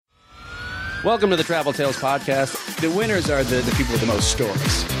Welcome to the Travel Tales Podcast. The winners are the people with the most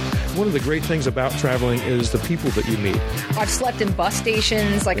stories. One of the great things about traveling is the people that you meet. I've slept in bus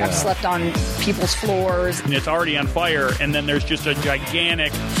stations, I've slept on people's floors. And it's already on fire, and then there's just a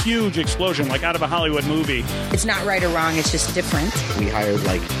gigantic, huge explosion, like out of a Hollywood movie. It's not right or wrong, it's just different. We hired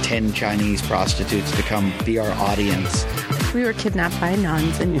like 10 Chinese prostitutes to come be our audience. We were kidnapped by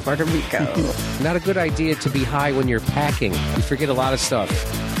nuns in Puerto Rico. Not a good idea to be high when you're packing. You forget a lot of stuff.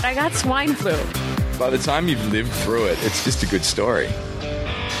 I got swine flu. By the time you've lived through it, it's just a good story.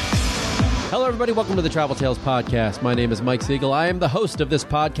 Hello, everybody. Welcome to the Travel Tales Podcast. My name is Mike Siegel. I am the host of this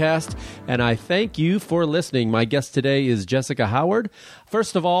podcast, and I thank you for listening. My guest today is Jessica Howard.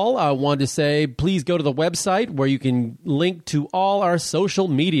 First of all, I want to say, please go to the website where you can link to all our social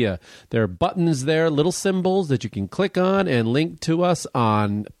media. There are buttons there, little symbols that you can click on and link to us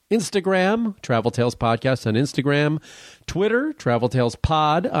on Instagram, Travel Tales Podcast on Instagram, Twitter, Travel Tales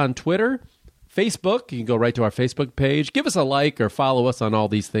Pod on Twitter, Facebook, you can go right to our Facebook page. Give us a like or follow us on all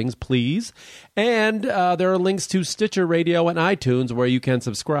these things, please. And there are links to Stitcher Radio and iTunes where you can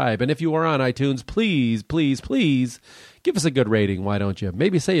subscribe. And if you are on iTunes, please, please, please give us a good rating. Why don't you?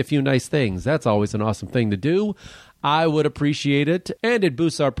 Maybe say a few nice things. That's always an awesome thing to do. I would appreciate it. And it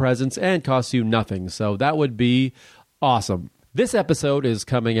boosts our presence and costs you nothing. So that would be awesome. This episode is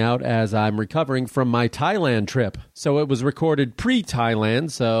coming out as I'm recovering from my Thailand trip. So it was recorded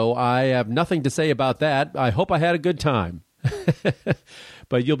pre-Thailand, so I have nothing to say about that. I hope I had a good time.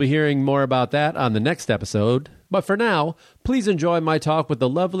 But you'll be hearing more about that on the next episode. But for now, please enjoy my talk with the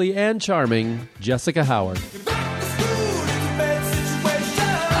lovely and charming Jessica Howard.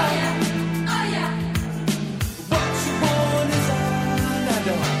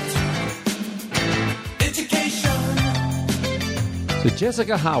 So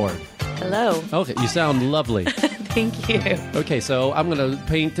Jessica Howard. Hello. Okay, you sound lovely. Thank you. Okay, so I'm going to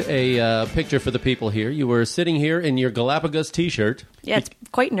paint a picture for the people here. You were sitting here in your Galapagos T-shirt. Yeah, it's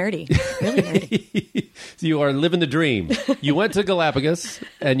quite nerdy. Really nerdy. So you are living the dream. You went to Galapagos,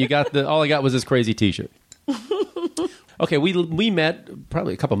 and you got all I got was this crazy T-shirt. Okay, we met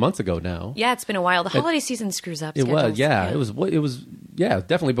probably a couple months ago now. Yeah, it's been a while. The holiday season screws up It schedules. was, yeah. It was, yeah,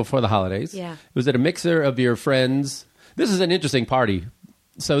 definitely before the holidays. Yeah. It was at a mixer of your friends. This is an interesting party.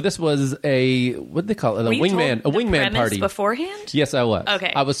 So this was what do they call it? Were you wingman told the premise party. beforehand? Yes, I was.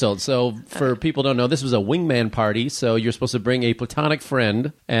 Okay. I was told. So for people who don't know, this was a wingman party. So you're supposed to bring a platonic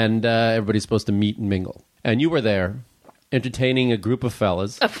friend, and everybody's supposed to meet and mingle. And you were there, entertaining a group of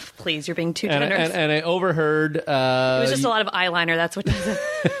fellas. Oh, please, you're being too generous. And I overheard. It was just a lot of eyeliner. That's what does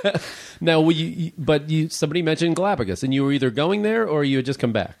it. Now, somebody mentioned Galapagos, and you were either going there or you had just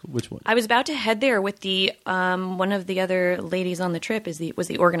come back. Which one? I was about to head there with the one of the other ladies on the trip was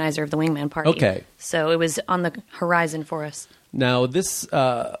the organizer of the wingman party. Okay. So it was on the horizon for us. Now,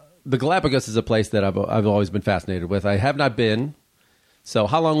 the Galapagos is a place that I've always been fascinated with. I have not been. So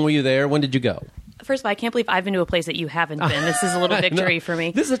how long were you there? When did you go? First of all, I can't believe I've been to a place that you haven't been. This is a little victory for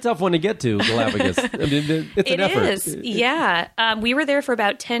me. This is a tough one to get to, Galapagos. I mean, it's an effort. It is, yeah. We were there for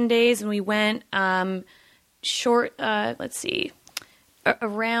about 10 days, and we went around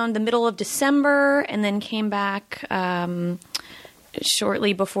the middle of December, and then came back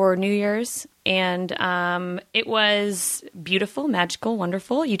shortly before New Year's. And it was beautiful, magical,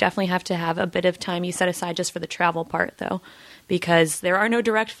 wonderful. You definitely have to have a bit of time you set aside just for the travel part, though, because there are no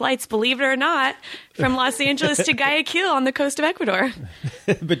direct flights, believe it or not, from Los Angeles to Guayaquil on the coast of Ecuador.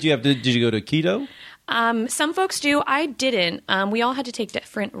 But did you go to Quito? Some folks do. I didn't. We all had to take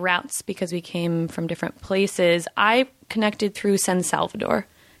different routes because we came from different places. I connected through San Salvador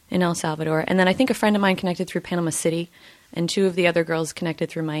in El Salvador. And then I think a friend of mine connected through Panama City. And two of the other girls connected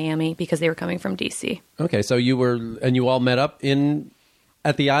through Miami because they were coming from D.C. Okay, so you all met up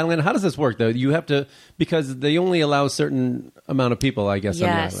at the island. How does this work, though? You have to, because they only allow a certain amount of people, I guess, on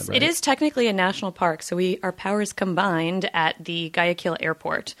the island, right? It is technically a national park, so our powers combined at the Guayaquil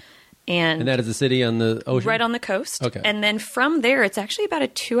airport. And that is a city on the ocean? Right on the coast. Okay. And then from there, it's actually about a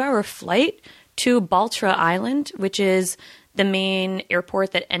 2-hour flight to Baltra Island, which is the main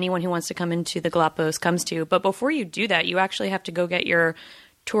airport that anyone who wants to come into the Galapagos comes to. But before you do that, you actually have to go get your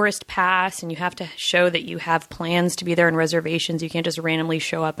tourist pass, and you have to show that you have plans to be there and reservations. You can't just randomly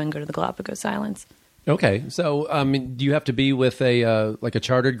show up and go to the Galapagos Islands. Okay. So, do you have to be with a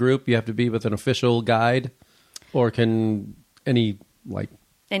chartered group? You have to be with an official guide? Or can any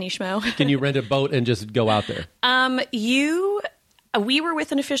schmo? Can you rent a boat and just go out there? We were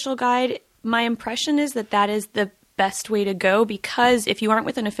with an official guide. My impression is that is the best way to go, because if you aren't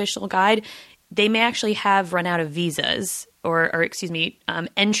with an official guide, they may actually have run out of visas or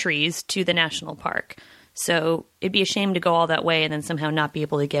entries to the national park. So it'd be a shame to go all that way and then somehow not be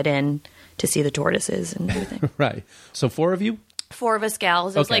able to get in to see the tortoises and everything. Right. So 4 of you? 4 of us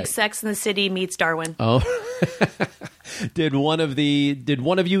gals. It was Okay. like Sex in the City meets Darwin. Oh. Did one of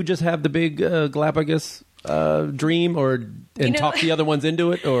you just have the big Galapagos dream, and talk the other ones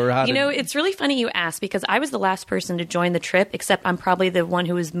into it, or how? It's really funny you ask, because I was the last person to join the trip, except I'm probably the one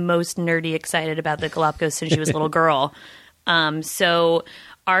who was most nerdy excited about the Galapagos since she was a little girl. So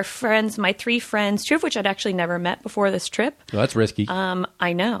our friends, my 3 friends, 2 of which I'd actually never met before this trip. Well, that's risky.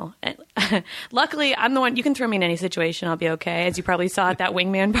 I know. Luckily, I'm the one. You can throw me in any situation. I'll be okay. As you probably saw at that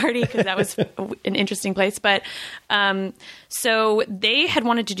wingman party, because that was an interesting place. But so they had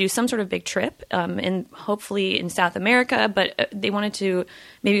wanted to do some sort of big trip, and hopefully in South America. But they wanted to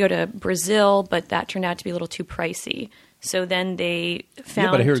maybe go to Brazil, but that turned out to be a little too pricey. So then they found...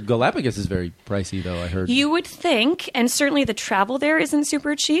 Yeah, but I hear Galapagos is very pricey, though, I heard. You would think, and certainly the travel there isn't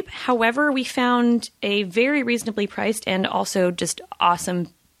super cheap. However, we found a very reasonably priced and also just awesome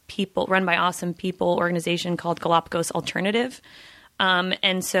people, run by awesome people, organization called Galapagos Alternative.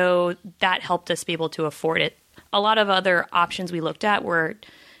 And so that helped us be able to afford it. A lot of other options we looked at were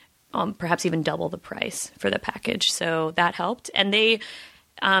perhaps even double the price for the package. So that helped. And they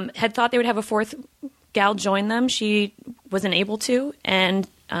had thought they would have a 4th gal join them. She wasn't able to. And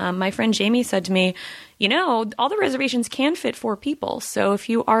my friend Jamie said to me, all the reservations can fit 4 people. So if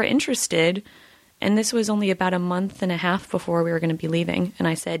you are interested, and this was only about a month and a half before we were going to be leaving. And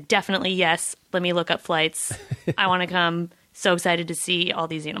I said, definitely yes. Let me look up flights. I want to come. So excited to see all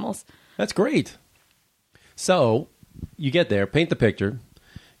these animals. That's great. So you get there, paint the picture.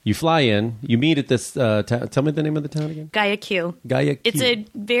 You fly in. You meet at this tell me the name of the town again. Guayaquil. Guayaquil. It's a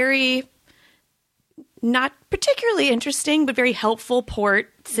very... not particularly interesting, but very helpful port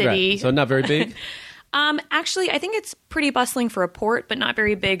city. Right. So not very big? Actually, I think it's pretty bustling for a port, but not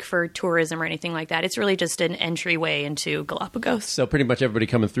very big for tourism or anything like that. It's really just an entryway into Galapagos. So pretty much everybody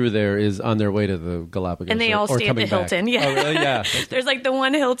coming through there is on their way to the Galapagos. And they all stay at the Hilton. Yeah. Oh, really? Yeah. There's like the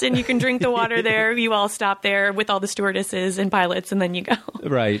one Hilton. You can drink the water there. You all stop there with all the stewardesses and pilots, and then you go.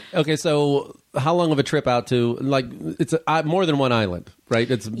 Right. Okay, so how long of a trip out to, like, it's more than one island, right?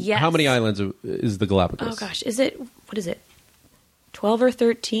 Yes. How many islands is the Galapagos? Oh, gosh. What is it? 12 or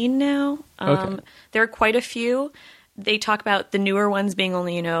 13 now. Okay. There are quite a few. They talk about the newer ones being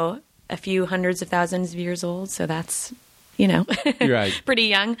only, a few hundreds of thousands of years old. So that's, right. pretty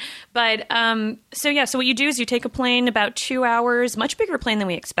young. But so what you do is you take a plane about 2 hours, much bigger plane than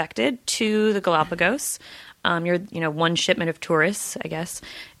we expected, to the Galapagos. You're, one shipment of tourists, I guess.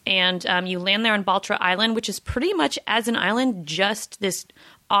 And you land there on Baltra Island, which is pretty much as an island, just this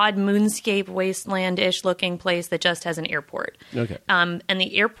odd moonscape wasteland-ish looking place that just has an airport. Okay. And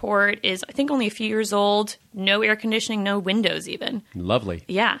the airport is, I think, only a few years old. No air conditioning, no windows even. Lovely.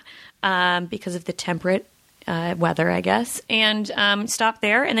 Yeah. Because of the temperate weather, I guess. And stop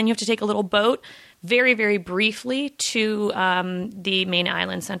there, and then you have to take a little boat very, very briefly to the main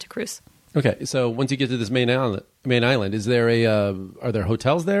island, Santa Cruz. Okay, so once you get to this main island, is there are there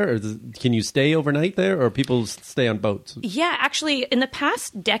hotels there, or can you stay overnight there, or people stay on boats? Yeah, actually, in the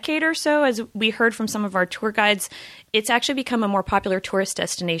past decade or so, as we heard from some of our tour guides, it's actually become a more popular tourist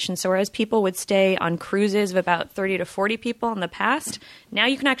destination. So whereas people would stay on cruises of about 30 to 40 people in the past, now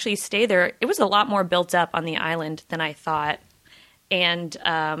you can actually stay there. It was a lot more built up on the island than I thought. And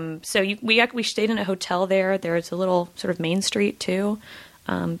so we stayed in a hotel there. There's a little sort of main street, too.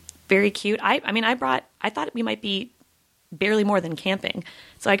 Very cute. I thought we might be barely more than camping.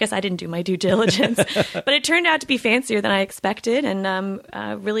 So I guess I didn't do my due diligence. But it turned out to be fancier than I expected, and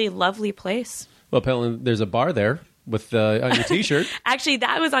a really lovely place. Well, apparently there's a bar there with on your T-shirt. Actually,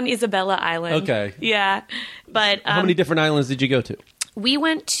 that was on Isabella Island. Okay. Yeah. But how many different islands did you go to? We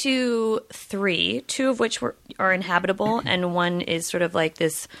went to 3, 2 of which are inhabitable, and one is sort of like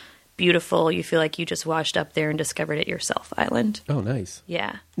this beautiful, you feel like you just washed up there and discovered it yourself island. Oh, nice.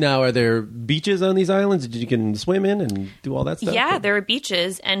 Yeah. Now, are there beaches on these islands that you can swim in and do all that stuff? Yeah, there are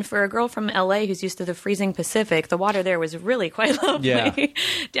beaches. And for a girl from LA who's used to the freezing Pacific, the water there was really quite lovely. Yeah.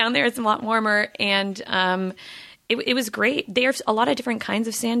 Down there it's a lot warmer. And it was great. There's a lot of different kinds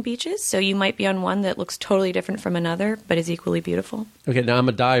of sand beaches. So you might be on one that looks totally different from another, but is equally beautiful. Okay, now I'm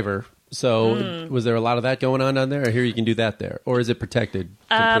a diver. So was there a lot of that going on down there? I hear you can do that there. Or is it protected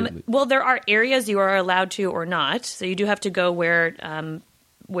completely? Well, there are areas you are allowed to or not. So you do have to go where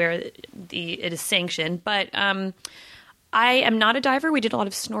it is sanctioned. But I am not a diver. We did a lot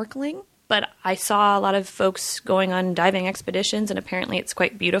of snorkeling. But I saw a lot of folks going on diving expeditions, and apparently it's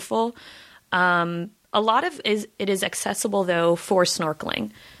quite beautiful. A lot of it is accessible, though, for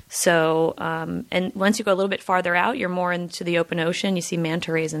snorkeling. So, and once you go a little bit farther out, you're more into the open ocean. You see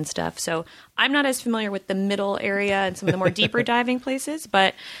manta rays and stuff. So I'm not as familiar with the middle area and some of the more deeper diving places,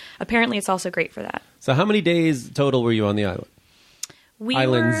 but apparently it's also great for that. So how many days total were you on the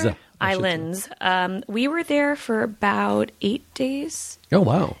island? Islands. We were there for about 8 days. Oh,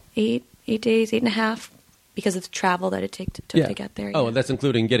 wow. 8 days, 8.5, because of the travel that it took to get there. Oh, and that's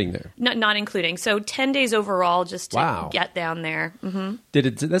including getting there. Not including. So 10 days overall just to get down there.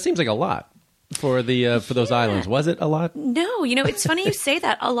 Mm-hmm. That seems like a lot for those islands. Was it a lot? No, it's funny you say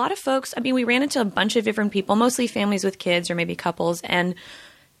that. A lot of folks, we ran into a bunch of different people, mostly families with kids or maybe couples, and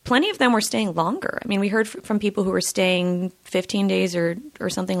plenty of them were staying longer. We heard from people who were staying 15 days or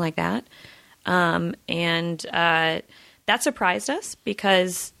something like that. And that surprised us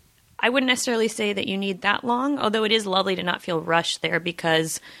because I wouldn't necessarily say that you need that long, although it is lovely to not feel rushed there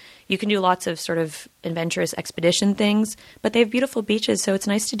because you can do lots of sort of adventurous expedition things, but they have beautiful beaches, so it's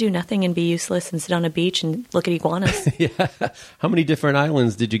nice to do nothing and be useless and sit on a beach and look at iguanas. Yeah. How many different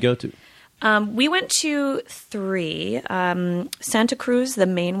islands did you go to? We went to 3. Santa Cruz, the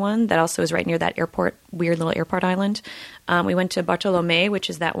main one, that also is right near that weird little airport island. We went to Bartolomé,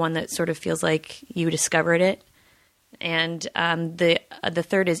 which is that one that sort of feels like you discovered it. And the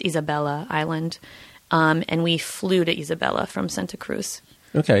third is Isabela Island. And we flew to Isabela from Santa Cruz.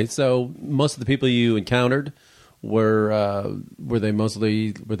 Okay, so most of the people you encountered were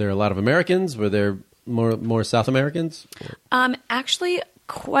there a lot of Americans? Were there more South Americans? Actually,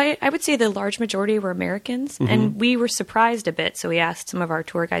 I would say the large majority were Americans, and we were surprised a bit. So we asked some of our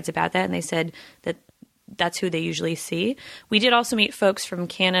tour guides about that, and they said that that's who they usually see. We did also meet folks from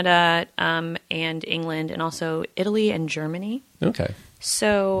Canada and England, and also Italy and Germany. Okay.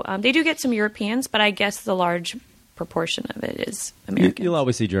 So they do get some Europeans, but I guess the large proportion of it is Americans. You'll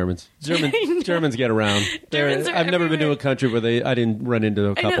always see Germans. Germans get around. I've never been to a country where I didn't run into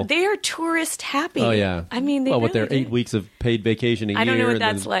a couple. I know, they are tourist happy. Oh yeah. They're 8 weeks of paid vacation a year. I don't know what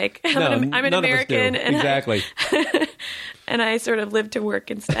that's like. I'm an American, and exactly. And I sort of live to work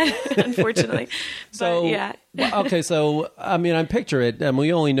instead, unfortunately. So, but, yeah. Okay, so I picture it, and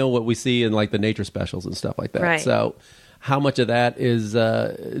we only know what we see in like the nature specials and stuff like that. Right. So, how much of that is?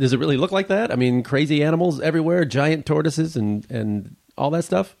 Does it really look like that? Crazy animals everywhere, giant tortoises, and all that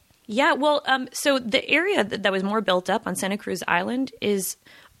stuff. Yeah. Well, so the area that was more built up on Santa Cruz Island is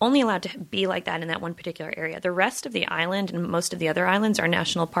only allowed to be like that in that one particular area. The rest of the island and most of the other islands are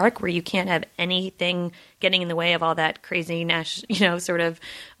national park, where you can't have anything getting in the way of all that crazy, sort of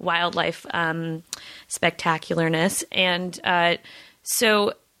wildlife spectacularness. And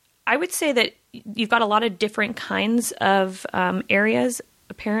so I would say that you've got a lot of different kinds of areas.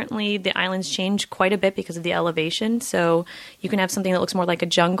 Apparently, the islands change quite a bit because of the elevation. So you can have something that looks more like a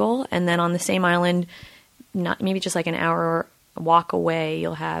jungle, and then on the same island, maybe just like an hour walk away,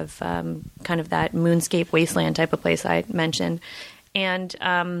 you'll have kind of that moonscape wasteland type of place I mentioned.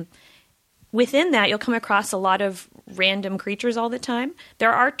 And within that, you'll come across a lot of random creatures all the time.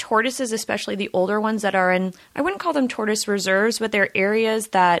 There are tortoises, especially the older ones, that are in, I wouldn't call them tortoise reserves, but they're areas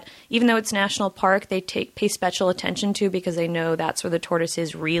that, even though it's national park, they pay special attention to because they know that's where the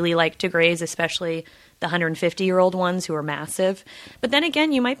tortoises really like to graze, especially the 150-year-old ones who are massive. But then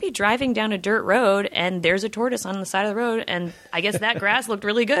again, you might be driving down a dirt road and there's a tortoise on the side of the road, and I guess that grass looked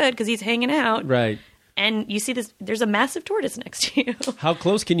really good because he's hanging out. Right. And you see this, there's a massive tortoise next to you. How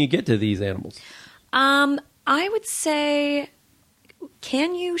close can you get to these animals? I would say,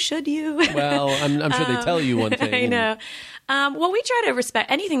 can you? Should you? Well, I'm sure they tell you one thing. I know. Well, we try to respect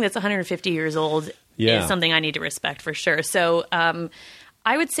anything that's 150 years old is something I need to respect for sure. So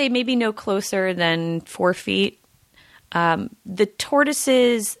I would say maybe no closer than 4 feet. The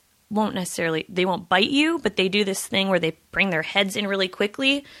tortoises they won't bite you, but they do this thing where they bring their heads in really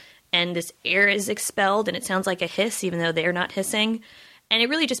quickly, and this air is expelled, and it sounds like a hiss, even though they're not hissing. And it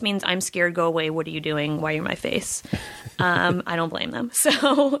really just means, I'm scared, go away, what are you doing, why are you in my face? I don't blame them.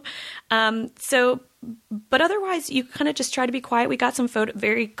 So, but otherwise, you kind of just try to be quiet. We got some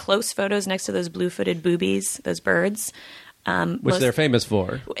very close photos next to those blue-footed boobies, those birds. Which they're famous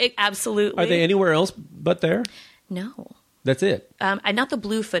for. Absolutely. Are they anywhere else but there? No. That's it? Not the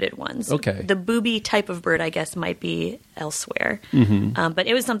blue-footed ones. Okay. The booby type of bird, I guess, might be elsewhere. Mm-hmm. But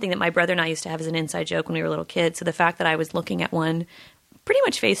it was something that my brother and I used to have as an inside joke when we were little kids. So the fact that I was looking at one pretty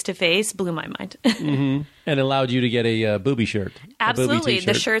much face to face blew my mind. And allowed you to get a booby shirt. Absolutely. A booby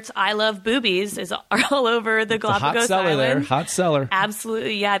The t-shirt. shirts "I love boobies" are all over the It's a hot Galapagos seller Island. there. Hot seller.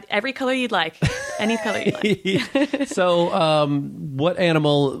 Absolutely, yeah. Every color you'd like, any color you'd like. So, what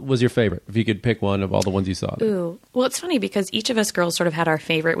animal was your favorite? If you could pick one of all the ones you saw. Ooh, well, it's funny because each of us girls sort of had our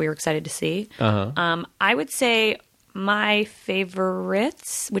favorite we were excited to see. I would say my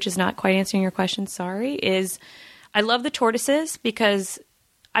favorites, which is not quite answering your question, sorry, is I love the tortoises because,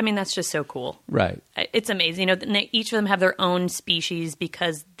 I mean, that's just so cool. Right. It's amazing. You know, each of them have their own species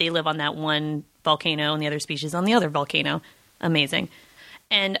because they live on that one volcano and the other species on the other volcano. Amazing.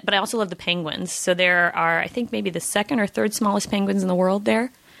 But I also love the penguins. So there are, I think, maybe the second or third smallest penguins in the world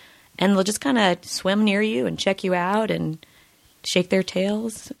there. And they'll just kind of swim near you and check you out and shake their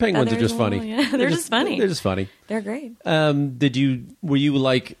tails. Penguins are feathers just and all. funny. Yeah, they're just funny. They're just funny. They're great. Were you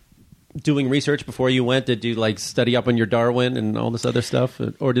like doing research before you went? Did you like study up on your Darwin and all this other stuff?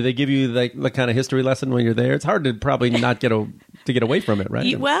 Or did they give you like the kind of history lesson when you're there? It's hard to probably not get away from it,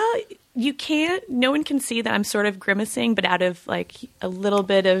 right? Well, you can't. No one can see that I'm sort of grimacing, but out of like a little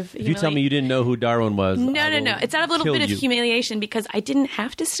bit of. If you tell me you didn't know who Darwin was, No. It's out of a little bit of humiliation because I didn't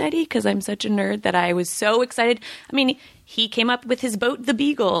have to study because I'm such a nerd that I was so excited. I mean, he came up with his boat, the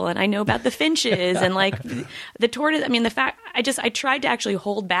Beagle, and I know about the finches and like the tortoise. I mean, I tried to actually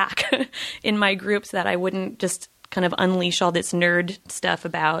hold back in my group so that I wouldn't just kind of unleash all this nerd stuff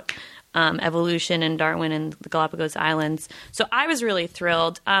about evolution and Darwin and the Galapagos Islands. So I was really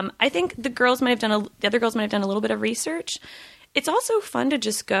thrilled. I think the other girls might have done a little bit of research. It's also fun to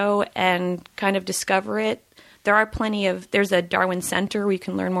just go and kind of discover it. There's a Darwin Center where you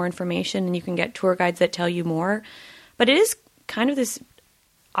can learn more information and you can get tour guides that tell you more. But it is kind of this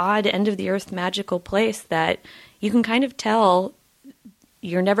odd end of the earth magical place that you can kind of tell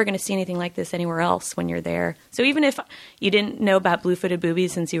you're never going to see anything like this anywhere else when you're there. So even if you didn't know about blue-footed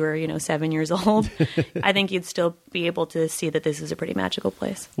boobies since you were, 7 years old, I think you'd still be able to see that this is a pretty magical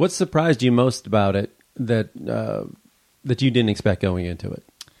place. What surprised you most about it that you didn't expect going into it?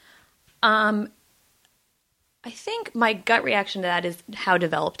 I think my gut reaction to that is how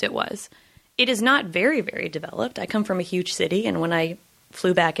developed it was. It is not very, very developed. I come from a huge city, and when I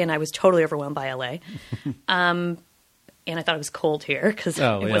flew back in, I was totally overwhelmed by LA. And I thought it was cold here because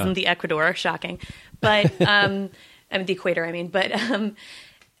it wasn't the Ecuador. Shocking. But the equator, I mean. But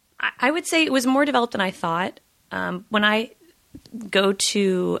I would say it was more developed than I thought. When I go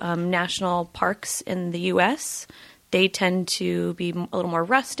to national parks in the U.S., they tend to be a little more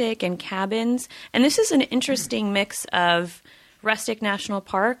rustic and cabins. And this is an interesting mix of rustic national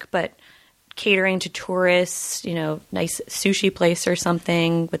park, but catering to tourists, nice sushi place or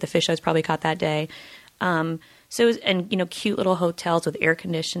something with the fish I was probably caught that day. Cute little hotels with air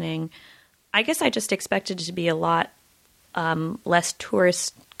conditioning. I guess I just expected it to be a lot less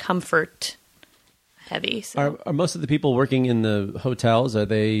tourist comfort heavy. So. Are most of the people working in the hotels, are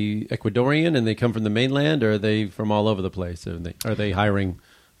they Ecuadorian and they come from the mainland, or are they from all over the place? Are they hiring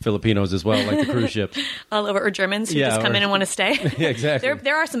Filipinos as well, like the cruise ships? All over, or Germans who just come in and want to stay? Yeah, exactly.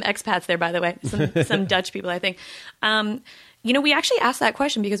 There are some expats there, by the way, some Dutch people, I think. We actually asked that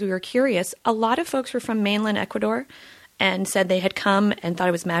question because we were curious. A lot of folks were from mainland Ecuador and said they had come and thought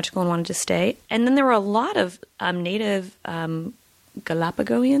it was magical and wanted to stay. And then there were a lot of native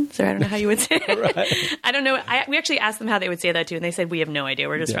Galapagosians, or I don't know how you would say it. Right. I don't know. We actually asked them how they would say that too, and they said, we have no idea.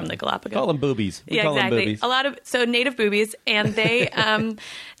 We're just from the Galapagos. Call them boobies. We call exactly. them boobies. Native boobies. And they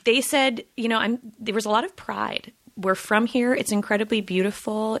they said, there was a lot of pride. We're from here. It's incredibly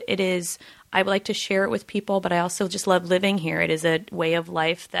beautiful. It is... I would like to share it with people, but I also just love living here. It is a way of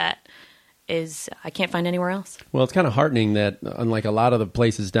life that I can't find anywhere else. Well, it's kind of heartening that unlike a lot of the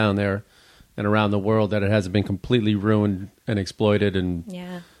places down there and around the world, that it hasn't been completely ruined and exploited and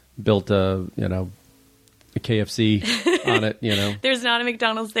built a KFC on it, There's not a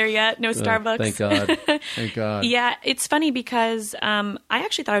McDonald's there yet. No Starbucks. Thank God. Thank God. Yeah, it's funny because I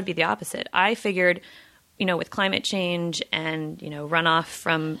actually thought it would be the opposite. I figured... with climate change and, runoff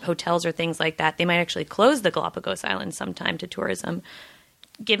from hotels or things like that, they might actually close the Galapagos Islands sometime to tourism.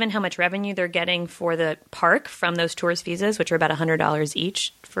 Given how much revenue they're getting for the park from those tourist visas, which are about $100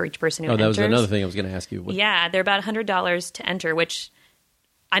 each for each person who enters. Oh, that was another thing I was going to ask you. Yeah, they're about $100 to enter, which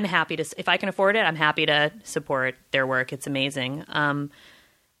I'm happy to, if I can afford it, I'm happy to support their work. It's amazing.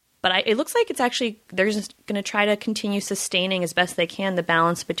 But it looks like it's actually, they're just going to try to continue sustaining as best they can the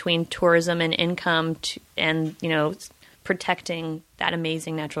balance between tourism and income and protecting that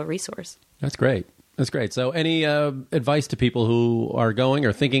amazing natural resource. That's great. That's great. So any advice to people who are going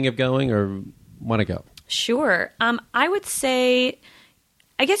or thinking of going or want to go? Sure. I would say,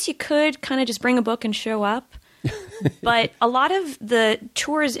 I guess you could kind of just bring a book and show up. But a lot of the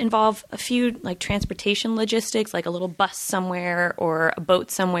tours involve a few like transportation logistics, like a little bus somewhere or a boat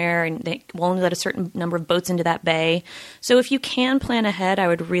somewhere, and they will only let a certain number of boats into that bay. So if you can plan ahead, I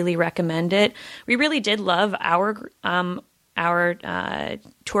would really recommend it. We really did love our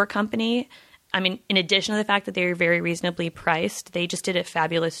tour company. I mean, in addition to the fact that they were very reasonably priced, they just did a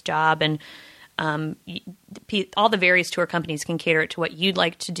fabulous job, and all the various tour companies can cater it to what you'd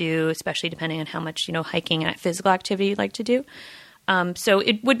like to do, especially depending on how much, hiking and physical activity you'd like to do. So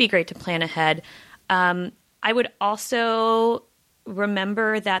it would be great to plan ahead. I would also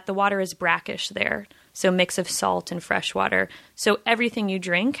remember that the water is brackish there, so mix of salt and fresh water. So everything you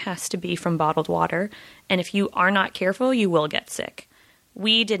drink has to be from bottled water, and if you are not careful, you will get sick.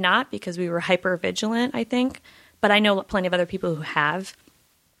 We did not because we were hyper vigilant, I think, but I know plenty of other people who have.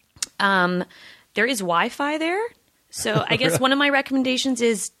 There is Wi-Fi there. So I guess one of my recommendations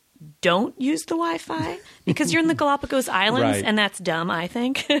is don't use the Wi-Fi because you're in the Galapagos Islands, Right. and that's dumb, I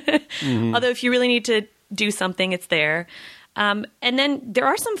think. Although if you really need to do something, it's there. And then there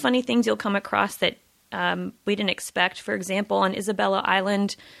are some funny things you'll come across that we didn't expect. For example, on Isabella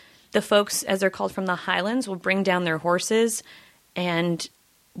Island, the folks, as they're called from the Highlands, will bring down their horses, and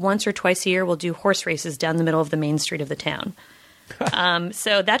once or twice a year will do horse races down the middle of the main street of the town.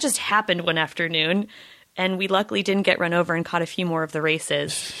 So that just happened one afternoon, and we luckily didn't get run over and caught a few more of the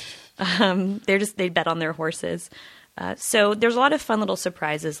races. They bet on their horses. So there's a lot of fun little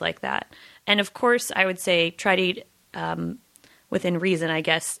surprises like that. And of course, I would say try to eat, within reason, I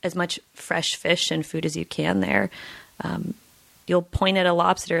guess, as much fresh fish and food as you can there. You'll point at a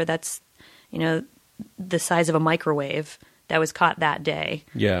lobster that's, the size of a microwave that was caught that day.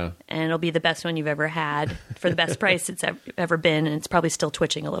 Yeah. And it'll be the best one you've ever had for the best price it's ever been, and it's probably still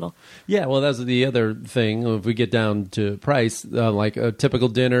twitching a little. Yeah, well, that's the other thing. If we get down to price, like a typical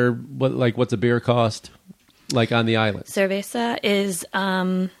dinner, what's a beer cost, like on the island? Cerveza is,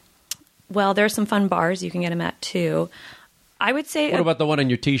 there are some fun bars you can get them at too. I would say... What about the one on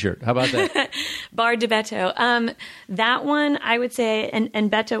your T-shirt? How about that? Bar de Beto. That one, I would say, and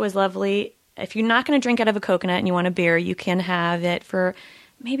Beto was lovely. If you're not going to drink out of a coconut and you want a beer, you can have it for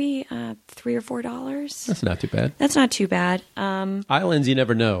maybe $3 or $4. That's not too bad. That's not too bad. Islands, you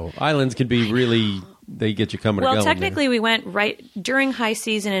never know. Islands can be really... They get you coming or going. Well, technically, we went right during high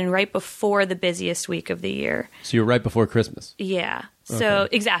season and right before the busiest week of the year. So you're right before Christmas. Yeah. So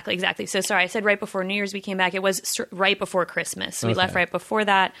exactly. So sorry, I said right before New Year's we came back. It was right before Christmas. So we left right before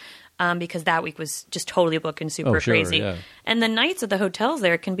that because that week was just totally booked and super crazy. Yeah. And the nights at the hotels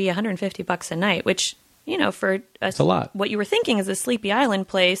there can be $150 a night, which, for a lot. What you were thinking is a sleepy island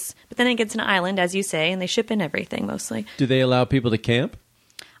place, but then it gets an island, as you say, and they ship in everything mostly. Do they allow people to camp?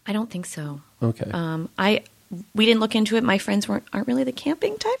 I don't think so. Okay. We didn't look into it. My friends aren't really the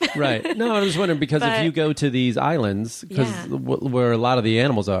camping type. Right. No, I was wondering because if you go to these islands, where a lot of the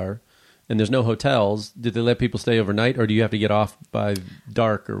animals are, and there's no hotels, do they let people stay overnight, or do you have to get off by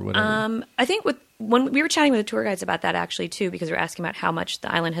dark or whatever? I think when we were chatting with the tour guides about that actually too, because we were asking about how much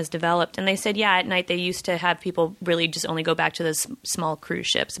the island has developed, and they said, at night they used to have people really just only go back to those small cruise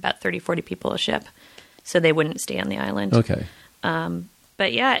ships, about 30, 40 people a ship, so they wouldn't stay on the island. Okay.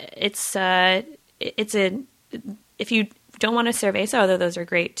 But yeah, it's if you don't want a cerveza, although those are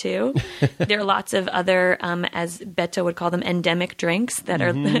great too, there are lots of other, as Beto would call them, endemic drinks that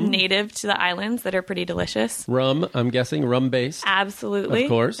are native to the islands that are pretty delicious. Rum, I'm guessing, rum-based. Absolutely. Of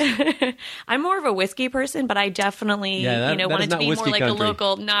course. I'm more of a whiskey person, but I definitely wanted to be more like country. A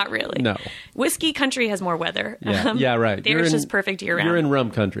local. Not really. No. Whiskey country has more weather. Yeah, right. There it's just perfect year-round. You're in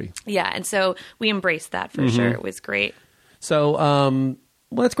rum country. Yeah, and so we embraced that for sure. It was great. So,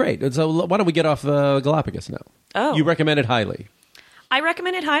 well, that's great. So why don't we get off Galapagos now? Oh. You recommend it highly. I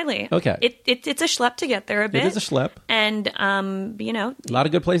recommend it highly. Okay. It's a schlep to get there a bit. It is a schlep. And, a lot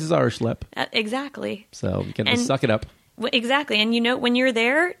of good places are a schlep. Exactly. So you can suck it up. Exactly. And, when you're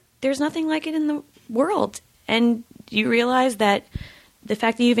there, there's nothing like it in the world. And you realize that the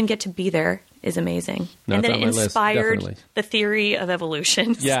fact that you even get to be there is amazing. No, and then it inspired the theory of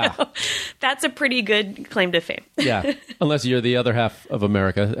evolution. Yeah. So that's a pretty good claim to fame. Yeah. Unless you're the other half of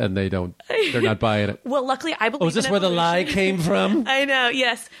America and they're not buying it. Well, luckily I believe is this where the lie came from? I know,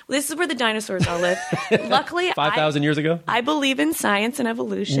 yes. This is where the dinosaurs all live. Luckily 5,000 years ago? I believe in science and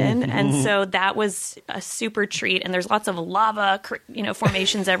evolution. And so that was a super treat. And there's lots of lava,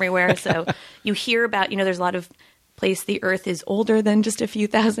 formations everywhere. So you hear about, there's a lot of place the Earth is older than just a few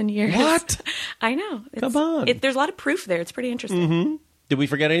thousand years. What? I know. Come on. There's a lot of proof there. It's pretty interesting. Mm-hmm. Did we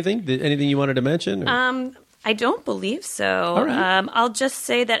forget anything? Anything you wanted to mention? I don't believe so. All right. I'll just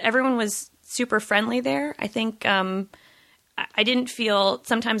say that everyone was super friendly there. I think I I didn't feel,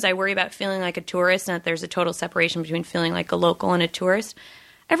 sometimes I worry about feeling like a tourist and that there's a total separation between feeling like a local and a tourist.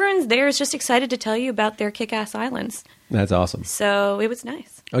 Everyone there is just excited to tell you about their kick-ass islands. That's awesome. So it was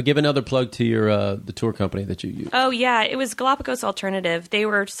nice. I'll give another plug to your the tour company that you use. Oh, yeah. It was Galapagos Alternative. They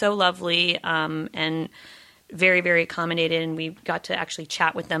were so lovely and very, very accommodated, and we got to actually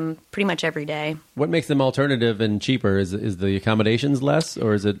chat with them pretty much every day. What makes them alternative and cheaper? Is the accommodations less,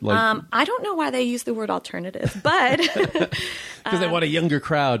 or is it like... I don't know why they use the word alternative, but... Because they want a younger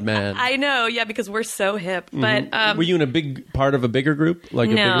crowd, man. I know, yeah, because we're so hip. But Were you in a big part of a bigger group? Like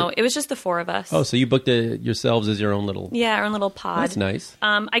no, it was just the four of us. Oh, so you booked it yourselves as your own little... Yeah, our own little pod. That's nice.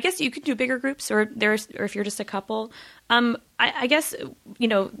 I guess you could do bigger groups, or if you're just a couple. I guess,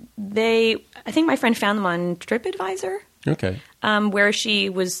 I think my friend found them on TripAdvisor. Okay. Where she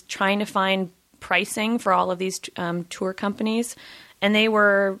was trying to find pricing for all of these tour companies, and they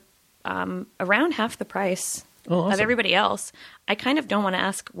were around half the price of everybody else. I kind of don't want to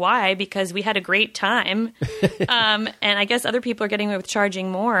ask why, because we had a great time, and I guess other people are getting away with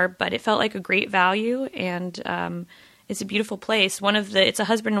charging more, but it felt like a great value, and it's a beautiful place. It's a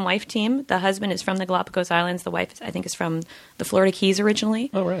husband and wife team. The husband is from the Galapagos Islands. The wife, I think, is from the Florida Keys originally.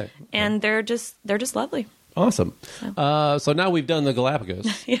 Oh, right. And they're just lovely. Awesome. So now we've done the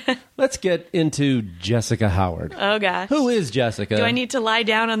Galapagos. Yeah. Let's get into Jessica Howard. Oh gosh. Who is Jessica? Do I need to lie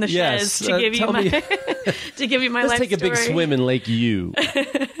down on the chaise to give you my to give you my Let's life take a big story? swim in Lake U.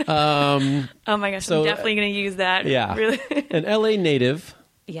 Oh my gosh, I'm definitely going to use that. Yeah. Really. An LA native.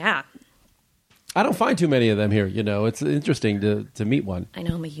 Yeah. I don't find too many of them here. It's interesting to meet one. I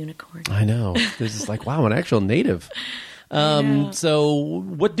know, I'm a unicorn. I know. This is like, wow, an actual native. So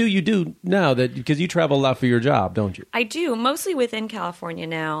what do you do now because you travel a lot for your job, don't you? I do, mostly within California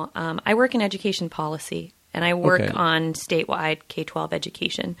now. I work in education policy, and I work on statewide K-12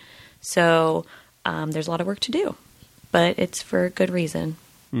 education. So there's a lot of work to do, but it's for good reason.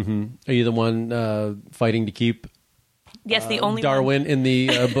 Mm-hmm. Are you the one fighting to keep Yes, the only Darwin one. in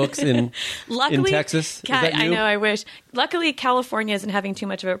the books in Texas? Is that you? I know, I wish. Luckily, California isn't having too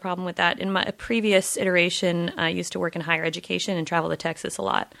much of a problem with that. In my previous iteration, I used to work in higher education and travel to Texas a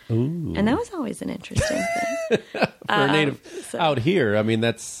lot. Ooh. And that was always an interesting thing. For a native out here, I mean,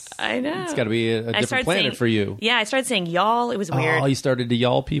 I know. It's got to be a different planet for you. Yeah, I started saying y'all. It was weird. Oh, you started to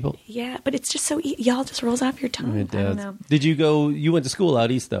y'all people? Yeah, but it's just so y'all just rolls off your tongue. It does. I don't know. Did you go, you went to school out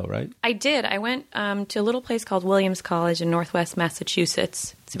east though, right? I did. I went to a little place called Williams College in Northwest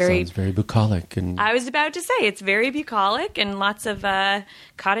Massachusetts. It's sounds very bucolic. And I was about to say, it's very bucolic and lots of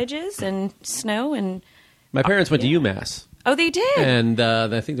cottages and snow. And my parents went to UMass. Oh, they did? And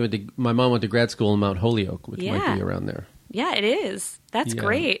I think my mom went to grad school in Mount Holyoke, which might be around there. Yeah, it is. That's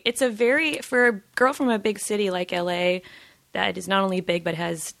great. It's for a girl from a big city like LA that is not only big but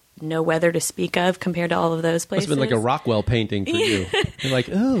has no weather to speak of compared to all of those places. Must have been like a Rockwell painting for you. You're like,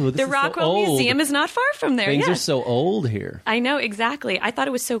 oh, this the is Rockwell so old. Museum is not far from there. Things are so old here. I know, exactly. I thought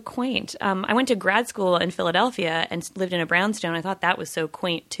it was so quaint. I went to grad school in Philadelphia and lived in a brownstone. I thought that was so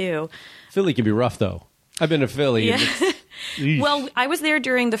quaint, too. Philly can be rough, though. I've been to Philly. Yeah. Well, I was there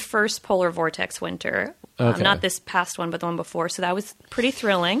during the first polar vortex winter. Not this past one, but the one before. So that was pretty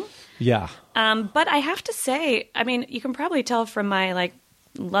thrilling. Yeah. But I have to say, I mean, you can probably tell from my,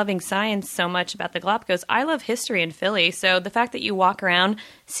 loving science so much about the Galapagos. I love history in Philly. So the fact that you walk around,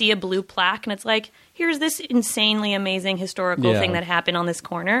 see a blue plaque, and it's like, here's this insanely amazing historical thing that happened on this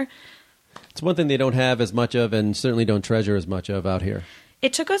corner. It's one thing they don't have as much of and certainly don't treasure as much of out here.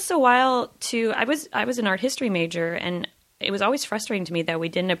 It took us a while I was an art history major, and it was always frustrating to me that we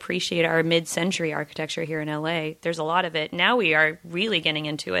didn't appreciate our mid-century architecture here in LA. There's a lot of it. Now we are really getting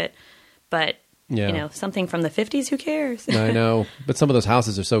into it. But, something from the 50s, who cares? I know. But some of those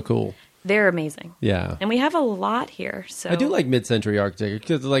houses are so cool. They're amazing. Yeah. And we have a lot here. So I do like mid-century architecture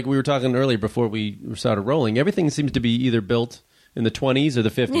because like we were talking earlier before we started rolling, everything seems to be either built in the 20s or the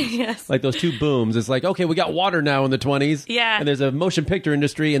 50s. Yes. Like those two booms. It's like, okay, we got water now in the 20s. Yeah. And there's a motion picture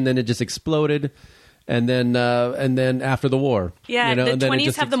industry, and then it just exploded. And then after the war. Yeah, the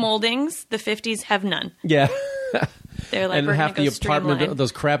 20s have the moldings. The 50s have none. Yeah. They're like, and we're half gonna the go streamline.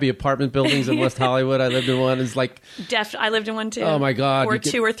 those crappy apartment buildings in West Hollywood. I lived in one. It's like, I lived in one too. Oh my God! Or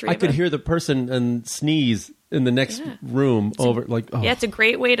two or three. I could hear the person sneeze in the next room over. Yeah, it's a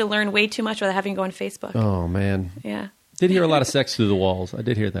great way to learn way too much without having to go on Facebook. Oh man. Yeah. Did hear a lot of sex through the walls. I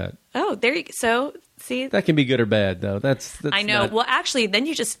did hear that. Oh, there you go. So, see? That can be good or bad, though. That's I know. Not... Well, actually, then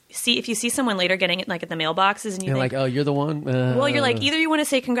you just see, if you see someone later getting it like at the mailboxes and you're like, oh, you're the one? Well, you're like, either you want to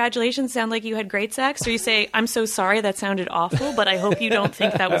say congratulations, sound like you had great sex, or you say, I'm so sorry, that sounded awful, but I hope you don't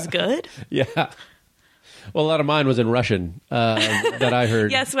think that was good. Yeah. Well, a lot of mine was in Russian that I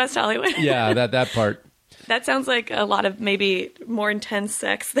heard. Yes, West Hollywood. Yeah, that part. That sounds like a lot of maybe more intense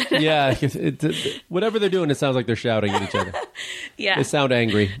sex than Yeah, whatever they're doing, it sounds like they're shouting at each other. Yeah. They sound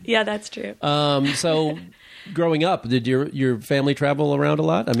angry. Yeah, that's true. So, growing up, did your family travel around a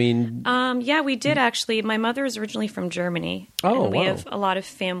lot? I mean, Yeah, we did actually. My mother is originally from Germany. Oh, and we wow. have a lot of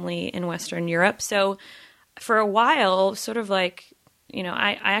family in Western Europe. So for a while, sort of like,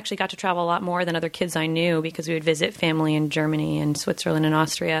 I actually got to travel a lot more than other kids I knew because we would visit family in Germany and Switzerland and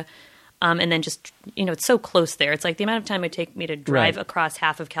Austria. And then just, it's so close there. It's like the amount of time it would take me to drive Right. across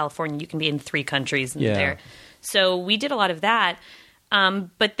half of California, you can be in 3 countries Yeah. there. So we did a lot of that.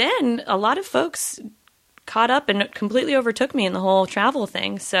 But then a lot of folks caught up and completely overtook me in the whole travel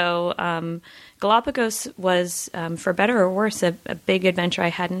thing. So Galapagos was, for better or worse, a big adventure I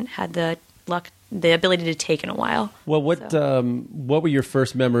hadn't had the ability to take in a while. well, what were your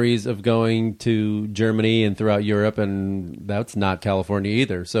first memories of going to Germany and throughout Europe? And that's not California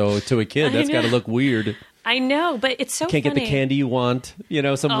either. So, to a kid, that's got to look weird. I know, but it's so Can't funny. get the candy you want.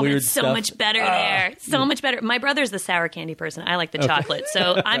 Some weird it's so stuff. much better there. So much better. My brother's the sour candy person. I like the chocolate.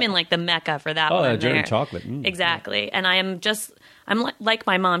 So I'm in like the mecca for that one. German there. chocolate. Exactly. And I'm like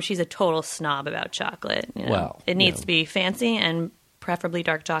my mom. She's a total snob about chocolate. Wow. It needs Yeah. to be fancy and preferably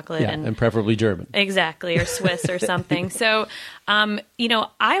dark chocolate. Yeah, and preferably German. Exactly, or Swiss or something. So, I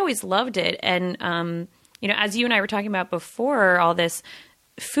always loved it. And, as you and I were talking about before all this,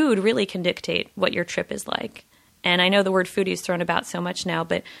 food really can dictate what your trip is like. And I know the word foodie is thrown about so much now,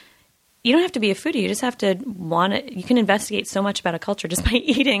 but you don't have to be a foodie. You just have to want it. You can investigate so much about a culture just by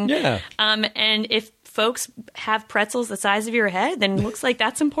eating. Yeah. And if folks have pretzels the size of your head, then it looks like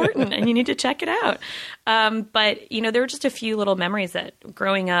that's important and you need to check it out. But, there were just a few little memories that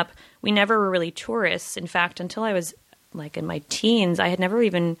growing up, we never were really tourists. In fact, until I was like in my teens, I had never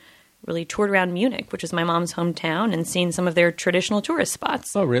even really toured around Munich, which is my mom's hometown, and seen some of their traditional tourist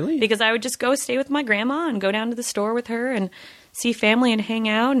spots. Oh, really? Because I would just go stay with my grandma and go down to the store with her and see family and hang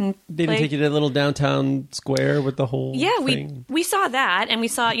out and They didn't play. take you to the little downtown square with the whole Yeah, thing? we saw that, and we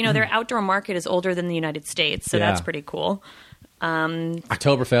saw, their outdoor market is older than the United States, so Yeah. that's pretty cool.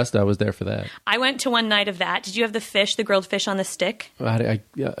 Oktoberfest, I was there for that. I went to one night of that. Did you have the grilled fish on the stick? Do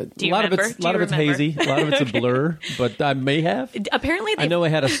you a lot remember? of it's remember? hazy. A lot of it's a blur, but I may have. Apparently, I know I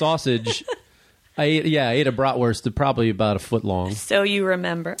had a sausage. I ate a bratwurst probably about a foot long. So you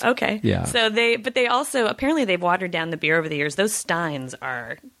remember. Okay. Yeah. So they also, apparently they've watered down the beer over the years. Those Steins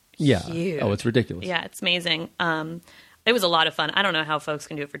are huge. Oh, it's ridiculous. Yeah, it's amazing. It was a lot of fun. I don't know how folks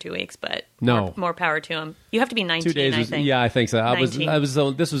can do it for 2 weeks, but No. more power to them. You have to be 19, 2 days. I think. Yeah, I think so. I 19. was.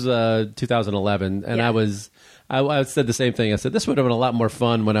 This was 2011, and Yeah. I said the same thing. I said this would have been a lot more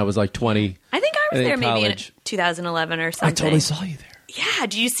fun when I was like 20. I think I was in there maybe in college. 2011 or something. I totally saw you there. Yeah,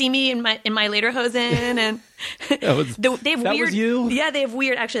 do you see me in my lederhosen and That was, they have that weird. was you? Yeah, they have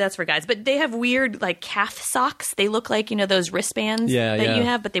weird. Actually, that's for guys, but they have weird like calf socks. They look like those wristbands Yeah, that yeah. you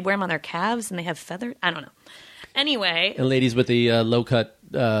have, but they wear them on their calves and they have feathers. I don't know. Anyway, And ladies with the low cut.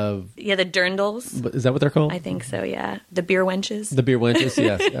 yeah, the dirndls. Is that what they're called? I think so. Yeah, the beer wenches. The beer wenches.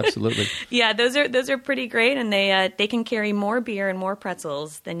 Yes, absolutely. Yeah, those are pretty great, and they can carry more beer and more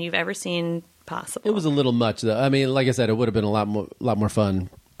pretzels than you've ever seen possible. It was a little much, though. I mean, like I said, it would have been a lot more fun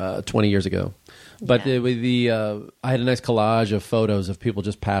 20 years ago. But Yeah. I had a nice collage of photos of people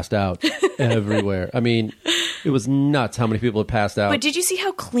just passed out everywhere. I mean, it was nuts how many people had passed out. But did you see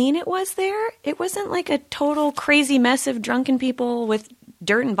how clean it was there? It wasn't like a total crazy mess of drunken people with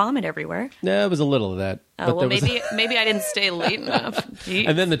dirt and vomit everywhere. Yeah, it was a little of that. Oh, But well, there was- maybe I didn't stay late enough.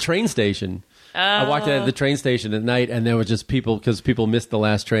 And then the train station. I walked out of the train station at night, and there were just people because people missed the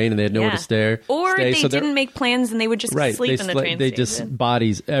last train and they had nowhere to stay. Or they So they're- didn't make plans and they would just right. sleep they in the sle- train They station. just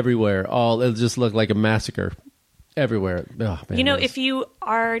bodies everywhere. It just looked like a massacre everywhere. Oh, man, You know, it was- if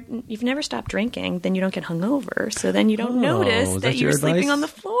you've never stopped drinking, then you don't get hungover. So then you don't notice is that your you're sleeping advice? on the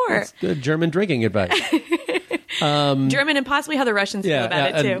floor. That's good German drinking advice. German and possibly how the Russians feel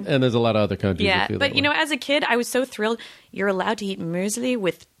about it too. and there's a lot of other countries. Yeah, that feel but that way. as a kid, I was so thrilled. You're allowed to eat muesli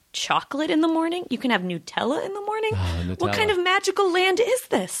with chocolate in the morning. You can have Nutella in the morning. Nutella. What kind of magical land is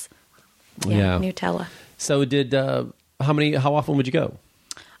this? Yeah. Nutella. So how often would you go?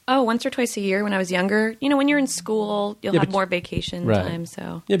 Oh, once or twice a year when I was younger. When you're in school, you'll Yeah, have but- more vacation Right. time.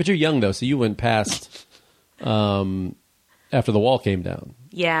 So Yeah, but you're young though, so you went past after the wall came down.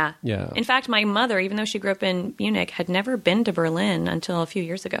 yeah. Yeah. In fact, my mother, even though she grew up in Munich, had never been to Berlin until a few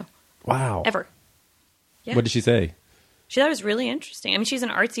years ago. Wow. Ever. Yeah. What did she say? She thought it was really interesting. I mean, she's an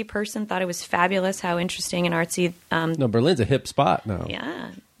artsy person. Thought it was fabulous how interesting and artsy. No, Berlin's a hip spot now.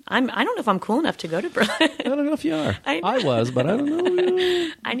 Yeah. I don't know if I'm cool enough to go to Berlin. I don't know if you are. I was, but I don't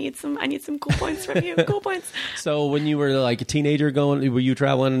know. I need some cool points from you. Cool points. So when you were like a teenager were you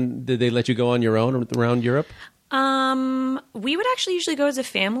traveling? Did they let you go on your own around Europe? We would actually usually go as a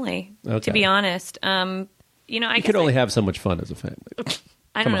family, Okay. to be honest. I You could only have so much fun as a family.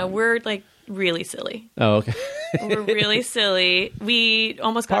 I don't know. We're like really silly. Oh, okay. We're really silly. We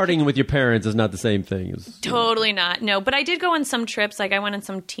almost got Partying with your parents is not the same thing as totally not. No, but I did go on some trips. Like I went on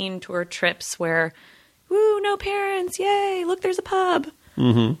some teen tour trips where, woo, no parents, yay! Look, there's a pub.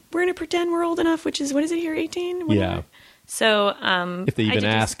 Mm-hmm. We're gonna pretend we're old enough. Which is what is it here? 18? Yeah. So, if they even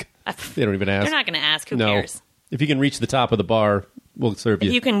ask, they don't even ask. They're not going to ask. Who No. cares? If you can reach the top of the bar, we'll serve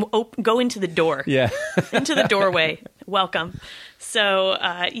you. You can go into the door. Yeah. Into the doorway. Welcome. So,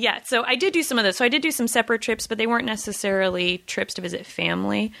 so I did do some of those. So I did do some separate trips, but they weren't necessarily trips to visit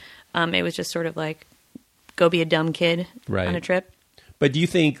family. It was just sort of like, go be a dumb kid on a trip. But do you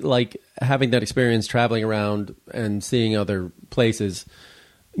think like having that experience traveling around and seeing other places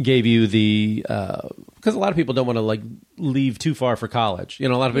gave you the because a lot of people don't want to like leave too far for college. A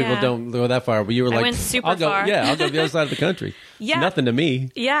lot of people don't go that far. But you were like, went super I'll go, far. Yeah, I'll go to the other side of the country. Yeah. Nothing to me.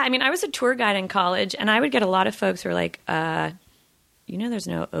 Yeah, I mean, I was a tour guide in college, and I would get a lot of folks who were like, there's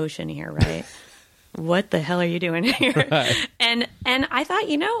no ocean here, right? What the hell are you doing here? Right. And I thought,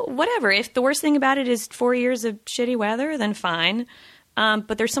 whatever. If the worst thing about it is 4 years of shitty weather, then fine.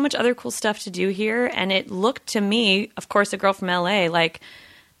 But there's so much other cool stuff to do here, and it looked to me, of course, a girl from LA, like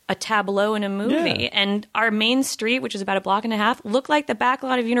a tableau in a movie. Yeah. And our main street, which is about a block and a half, looked like the back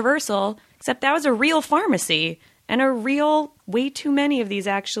lot of Universal, except that was a real pharmacy and a real, way too many of these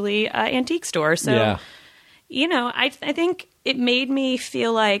actually, antique store. So, I think it made me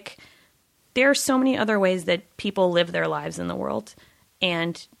feel like there are so many other ways that people live their lives in the world.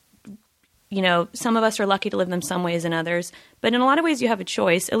 And, some of us are lucky to live them some ways and others. But in a lot of ways, you have a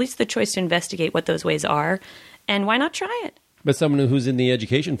choice, at least the choice to investigate what those ways are. And why not try it? But someone who's in the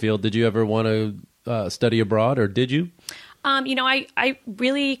education field, did you ever want to study abroad, or did you? I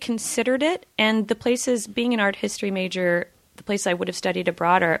really considered it. And the places, being an art history major, the places I would have studied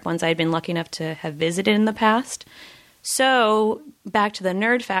abroad are ones I had been lucky enough to have visited in the past. So back to the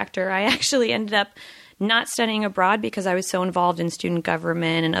nerd factor, I actually ended up not studying abroad because I was so involved in student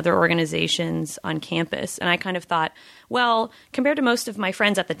government and other organizations on campus. And I kind of thought, well, compared to most of my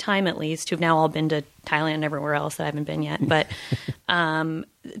friends at the time, at least, who've now all been to Thailand and everywhere else that I haven't been yet, but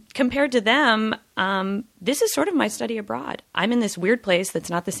compared to them, this is sort of my study abroad. I'm in this weird place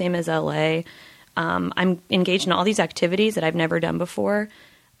that's not the same as LA. I'm engaged in all these activities that I've never done before.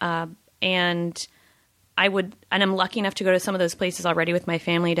 And I'm lucky enough to go to some of those places already with my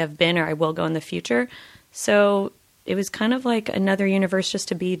family to have been, or I will go in the future. So it was kind of like another universe just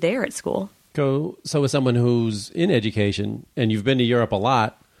to be there at school. So as someone who's in education and you've been to Europe a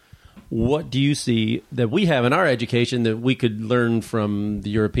lot, what do you see that we have in our education that we could learn from the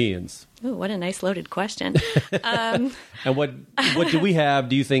Europeans? Ooh, what a nice loaded question. And what do we have,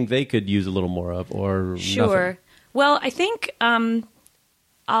 do you think they could use a little more of, or Sure. nothing? Well, I think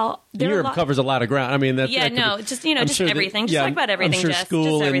Europe covers a lot of ground. I mean, just everything. Just talk about everything, I'm sure Jess.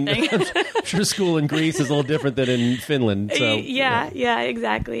 School just everything. I'm sure school in Greece is a little different than in Finland. So, yeah,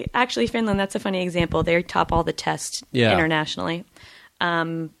 exactly. Actually, Finland, that's a funny example. They top all the tests internationally. I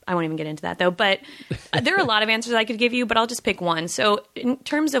won't even get into that, though. But there are a lot of answers I could give you, but I'll just pick one. So in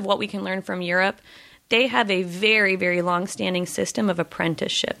terms of what we can learn from Europe, they have a very, very long-standing system of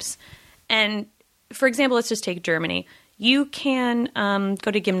apprenticeships. And, for example, let's just take Germany. You can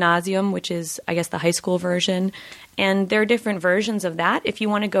go to gymnasium, which is, I guess, the high school version. And there are different versions of that. If you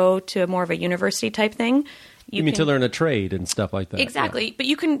want to go to more of a university type thing. You mean to learn a trade and stuff like that? Exactly. Yeah. But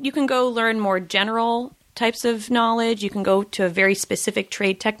you can go learn more general types of knowledge. You can go to a very specific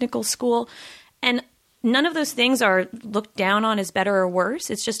trade technical school. And none of those things are looked down on as better or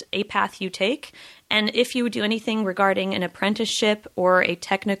worse. It's just a path you take. And if you do anything regarding an apprenticeship or a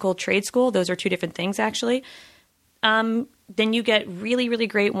technical trade school, those are two different things, actually. Then you get really, really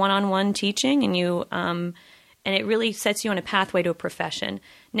great one-on-one teaching, and it really sets you on a pathway to a profession.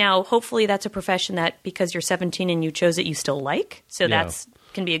 Now, hopefully that's a profession that, because you're 17 and you chose it, you still like. So that's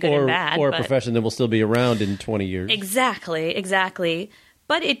can be a good and bad. Or a profession that will still be around in 20 years. Exactly.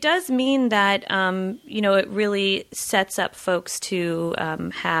 But it does mean that, it really sets up folks to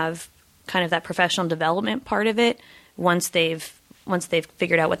have kind of that professional development part of it once they've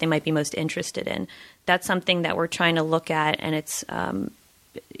figured out what they might be most interested in. That's something that we're trying to look at, and it's, in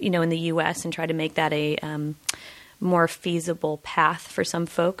the U.S. and try to make that a more feasible path for some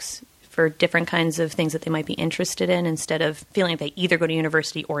folks for different kinds of things that they might be interested in, instead of feeling like they either go to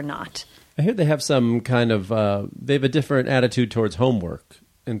university or not. I hear they have some kind of they have a different attitude towards homework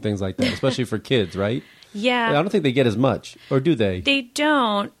and things like that, especially for kids, right? Yeah. I don't think they get as much, or do they? They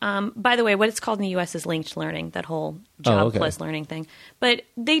don't. By the way, what it's called in the U.S. is linked learning, that whole job plus learning thing. But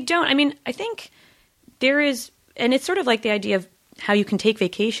they don't. I mean, I think there is, and it's sort of like the idea of how you can take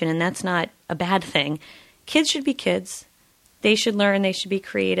vacation, and that's not a bad thing. Kids should be kids. They should learn. They should be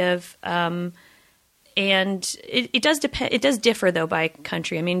creative. And it does depend. It does differ, though, by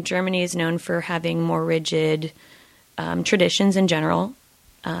country. I mean, Germany is known for having more rigid traditions in general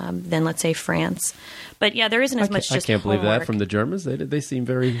than, let's say, France. But yeah, there isn't as much. Just I can't believe homework. that from the Germans. They seem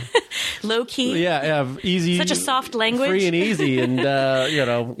very low key. Yeah, easy. Such a soft language, free and easy, and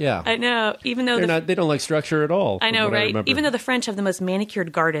yeah. I know. Even though they don't like structure at all. I know, right? Even though the French have the most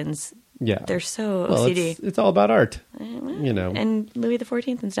manicured gardens. Yeah, they're so OCD. It's all about art, and Louis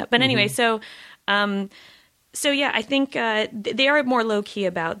XIV and stuff. But anyway, so yeah, I think they are more low key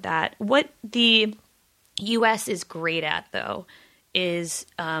about that. What the U.S. is great at, though, is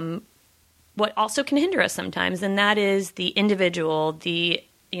what also can hinder us sometimes, and that is the individual, the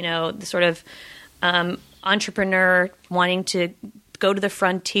sort of entrepreneur wanting to go to the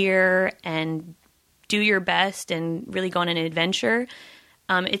frontier and do your best and really go on an adventure.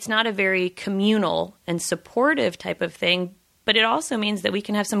 It's not a very communal and supportive type of thing, but it also means that we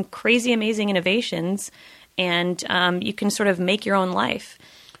can have some crazy, amazing innovations, and you can sort of make your own life.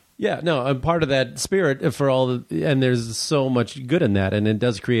 Yeah, no, I'm part of that spirit and there's so much good in that, and it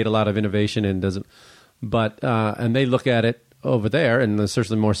does create a lot of innovation, and and they look at it over there, and there's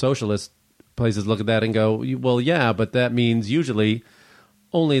certainly more socialist places look at that and go, well, yeah, but that means usually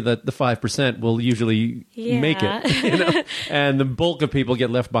only the 5% will usually make it, and the bulk of people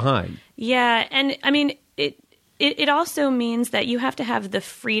get left behind. Yeah, and I mean, it also means that you have to have the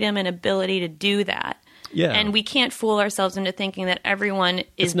freedom and ability to do that. Yeah. And we can't fool ourselves into thinking that everyone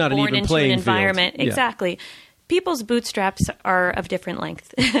is born into an environment. Field. Exactly. People's bootstraps are of different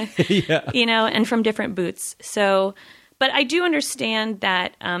length, yeah. And from different boots. So, but I do understand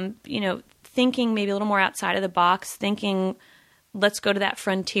that, thinking maybe a little more outside of the box, thinking, let's go to that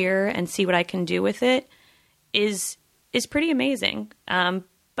frontier and see what I can do with it is pretty amazing.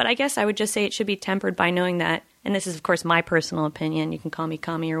 But I guess I would just say it should be tempered by knowing that, and this is, of course, my personal opinion. You can call me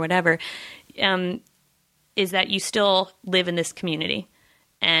commie or whatever. Is that you still live in this community.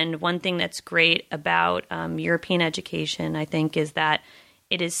 And one thing that's great about European education, I think, is that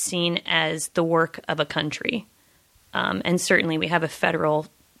it is seen as the work of a country. And certainly we have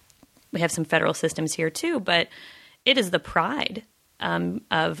some federal systems here too, but it is the pride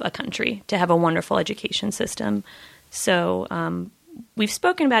of a country to have a wonderful education system. So we've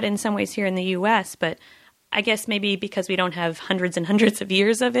spoken about it in some ways here in the U.S., but I guess maybe because we don't have hundreds and hundreds of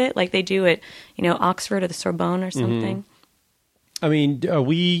years of it, like they do at, Oxford or the Sorbonne or something. Mm-hmm. I mean,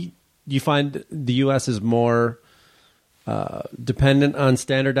 do you find the U.S. is more dependent on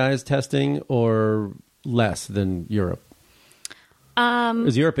standardized testing or less than Europe?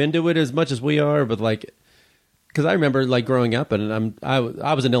 Is Europe into it as much as we are? But because I remember growing up, and I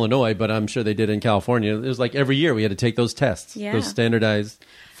was in Illinois, but I'm sure they did in California. It was every year we had to take those tests, those standardized,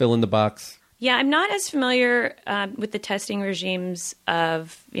 fill in the box. Yeah, I'm not as familiar with the testing regimes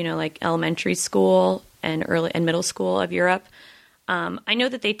of, elementary school and early and middle school of Europe. I know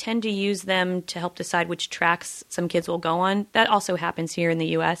that they tend to use them to help decide which tracks some kids will go on. That also happens here in the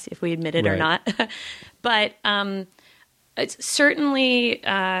U.S., if we admit it or not. But it's certainly,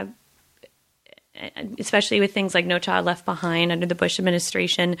 especially with things like No Child Left Behind under the Bush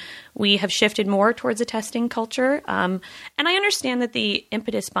administration, we have shifted more towards a testing culture. And I understand that the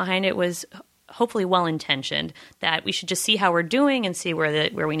impetus behind it was hopefully well-intentioned, that we should just see how we're doing and see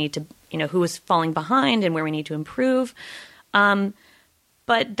where we need to, who is falling behind and where we need to improve.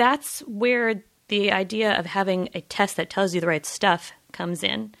 But that's where the idea of having a test that tells you the right stuff comes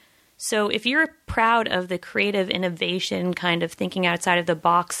in. So if you're proud of the creative innovation kind of thinking outside of the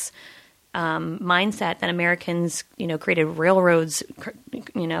box mindset that Americans, created railroads,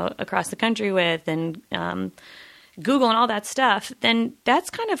 across the country with, and Google and all that stuff, then that's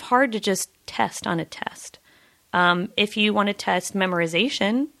kind of hard to just test on a test. If you want to test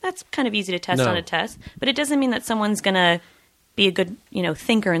memorization, that's kind of easy to test on a test, but it doesn't mean that someone's going to be a good,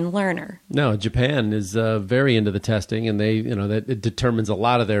 thinker and learner. No, Japan is very into the testing, and they, that it determines a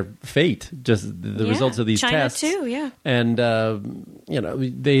lot of their fate, just the results of these tests. China too, yeah. And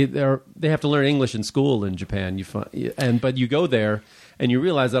they have to learn English in school in Japan. But you go there and you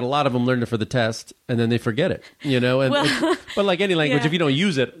realize that a lot of them learn it for the test, and then they forget it. But like any language, if you don't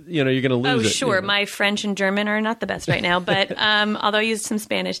use it, you're going to lose it. Oh, sure. My French and German are not the best right now, but although I used some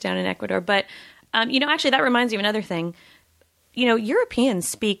Spanish down in Ecuador. But actually, that reminds me of another thing. Europeans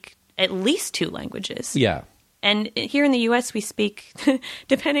speak at least 2 languages. Yeah. And here in the U.S., we speak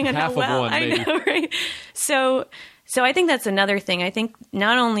depending on Half how well. of one, maybe. I know, right? So I think that's another thing. I think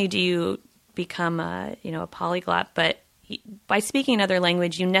not only do you become a polyglot, but by speaking another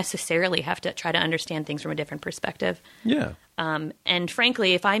language, you necessarily have to try to understand things from a different perspective. Yeah. And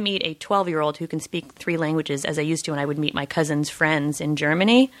frankly, if I meet a 12-year-old who can speak 3 languages, as I used to when I would meet my cousin's friends in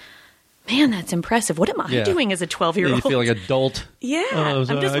Germany, man, that's impressive. What am I doing as a 12-year-old? You feel like an adult. Yeah. Oh,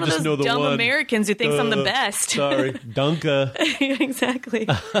 I'm just one of those dumb Americans who thinks I'm the best. Sorry. Dunka. Exactly.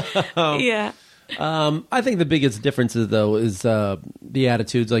 Yeah. I think the biggest differences, though, is the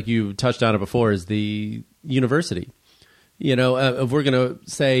attitudes, like you touched on it before, is the university. If we're going to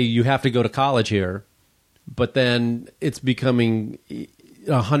say you have to go to college here, but then it's becoming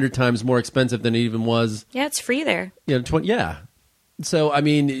 100 times more expensive than it even was. Yeah, it's free there. Yeah. So, I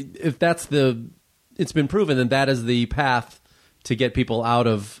mean, if that's it's been proven that that is the path to get people out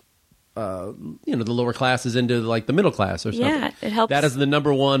of, the lower classes into like the middle class or something. Yeah, it helps. That is the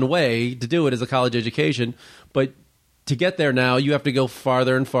number one way to do it, is a college education. But to get there now, you have to go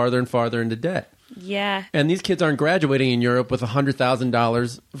farther and farther and farther into debt. Yeah. And these kids aren't graduating in Europe with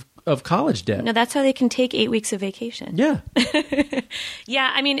 $100,000 of college debt. No, that's how they can take 8 weeks of vacation. Yeah.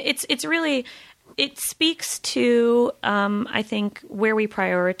 Yeah, I mean, it's really, it speaks to, I think, where we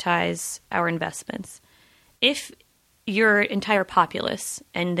prioritize our investments. If your entire populace,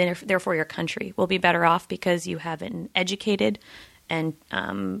 and then therefore your country, will be better off because you have an educated and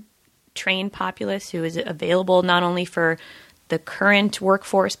trained populace who is available not only for the current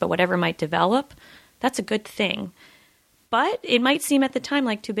workforce, but whatever might develop, that's a good thing. But it might seem at the time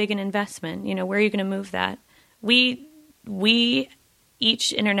like too big an investment. Where are you going to move that? We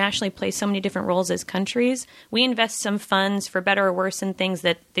each internationally play so many different roles as countries. We invest some funds for better or worse in things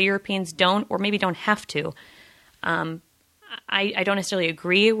that the Europeans don't, or maybe don't have to. I don't necessarily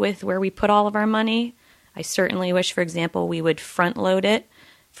agree with where we put all of our money. I certainly wish, for example, we would front load it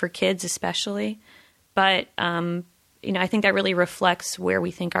for kids especially. But I think that really reflects where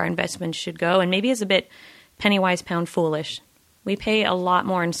we think our investments should go, and maybe is a bit penny wise, pound foolish. We pay a lot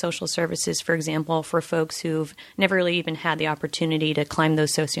more in social services, for example, for folks who've never really even had the opportunity to climb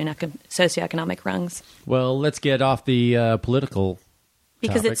those socioeconomic rungs. Well, let's get off the political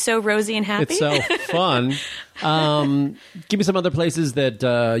because topic. It's so rosy and happy. It's so fun. Give me some other places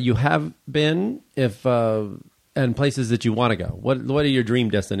that you have been, and places that you want to go. What are your dream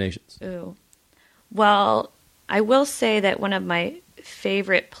destinations? Ooh. Well, I will say that one of my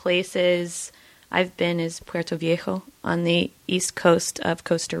favorite places I've been is Puerto Viejo on the east coast of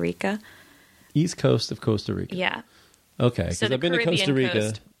Costa Rica. East coast of Costa Rica. Yeah. Okay. So I've been to Costa Rica.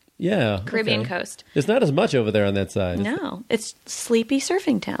 Coast. Yeah. Caribbean okay. coast. There's not as much over there on that side. No, it's sleepy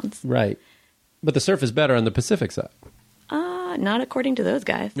surfing towns. Right. But the surf is better on the Pacific side. Not according to those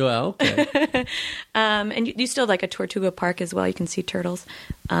guys. Well, okay. And you still have like a Tortuga Park as well. You can see turtles.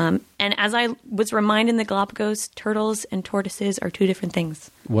 And as I was reminded in the Galapagos, turtles and tortoises are two different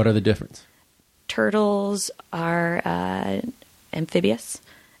things. What are the difference? Turtles are amphibious,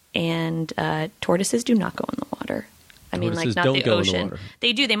 and tortoises do not go in the water. I mean, like, not the ocean.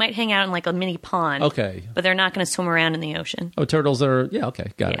 They do. They might hang out in like a mini pond. Okay. But they're not going to swim around in the ocean. Oh, turtles are, yeah,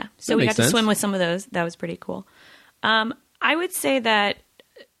 okay, got it. Yeah. So we got to swim with some of those. That was pretty cool. I would say that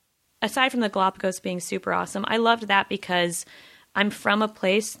aside from the Galapagos being super awesome, I loved that because I'm from a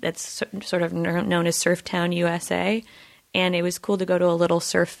place that's sort of known as Surf Town, USA. And it was cool to go to a little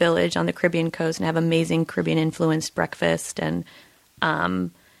surf village on the Caribbean coast and have amazing Caribbean-influenced breakfast and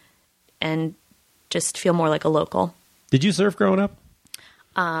just feel more like a local. Did you surf growing up?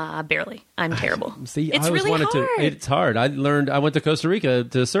 Barely. I'm terrible. See, it's I always really wanted hard. to. It's hard. I went to Costa Rica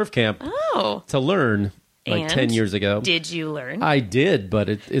to surf camp to learn like And 10 years ago. Did you learn? I did, but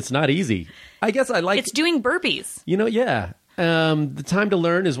it's not easy. I guess I like... It's doing burpees. Yeah. The time to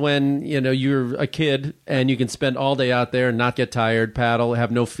learn is when, you're a kid and you can spend all day out there and not get tired, paddle,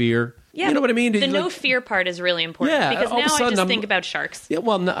 have no fear. Yeah, you know what I mean? The no fear part is really important. Yeah, because all of a now I sudden just think about sharks. Yeah,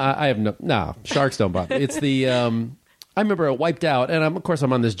 well, no, I have no, sharks don't bother me. It's the, I remember it wiped out, and of course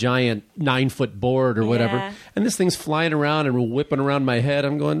I'm on this giant 9-foot board or whatever, Yeah. and this thing's flying around and whipping around my head.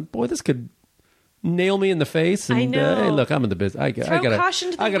 I'm going, boy, this could nail me in the face. And I know. Hey, look, I'm in the business. I gotta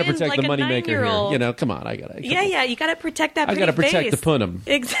caution to the wind wind protect like the a moneymaker here. 9-year-old. Come on, come Yeah, you got to protect that I pretty got to protect face. the punum.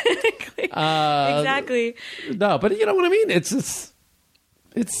 Exactly. Exactly. No, but you know what I mean? It's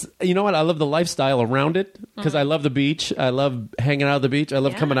you know what? I love the lifestyle around it because I love the beach. I love hanging out at the beach. I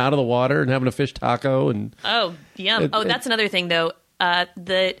love coming out of the water and having a fish taco. And Oh, yum. That's another thing, though.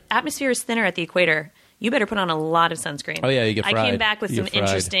 The atmosphere is thinner at the equator. You better put on a lot of sunscreen. Oh, yeah, you get fried. I came back with You some get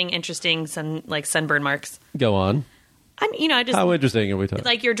fried. interesting sunburn marks. go on. I just How interesting are we talking?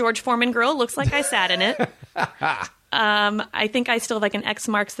 like your George Foreman grill looks like I sat in it. I think I still have like an X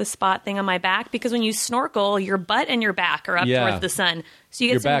marks the spot thing on my back because when you snorkel, your butt and your back are up Yeah. towards the sun, so you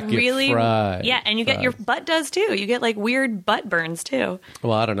get Your some back get really fried. and you get your butt does too. You get like weird butt burns too.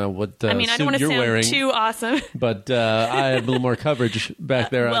 Well, I don't know what I mean, I suit don't want to you're sound wearing, too awesome. but I have a little more coverage back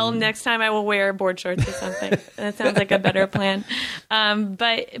there. Well, next time I will wear board shorts or something. That sounds like a better plan.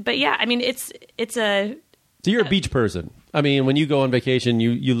 But yeah, I mean, it's a. So you're a beach person. I mean, when you go on vacation,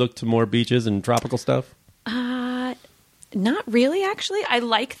 you look to more beaches and tropical stuff? Not really, actually. I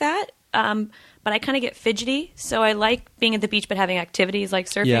like that, but I kind of get fidgety. So I like being at the beach, but having activities like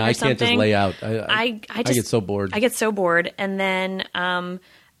surfing Yeah, or I something. can't just lay out. I get so bored. I get so bored. And then,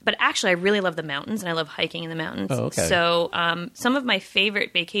 but actually, I really love the mountains, and I love hiking in the mountains. Oh, okay. So some of my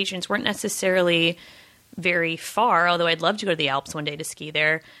favorite vacations weren't necessarily very far, although I'd love to go to the Alps one day to ski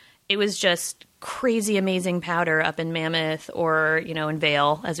there. It was just crazy, amazing powder up in Mammoth or, in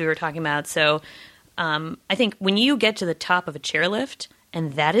Vail, as we were talking about. So I think when you get to the top of a chairlift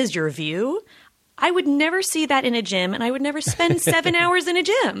and that is your view, I would never see that in a gym, and I would never spend 7 hours in a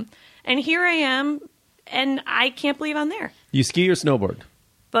gym. And here I am, and I can't believe I'm there. You ski or snowboard?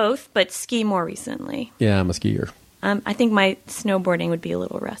 Both, but ski more recently. Yeah, I'm a skier. I think my snowboarding would be a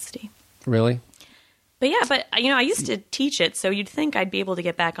little rusty. Really? But yeah, I used to teach it, so you'd think I'd be able to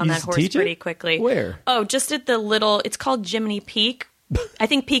get back on You that used to horse teach it? pretty quickly. Where? Oh, just at the it's called Jiminy Peak. I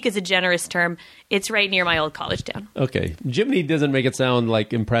think peak is a generous term. It's right near my old college town. Okay. Jiminy doesn't make it sound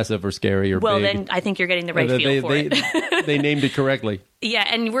like impressive or scary or Well, big. then I think you're getting the right feel for it. They named it correctly. Yeah,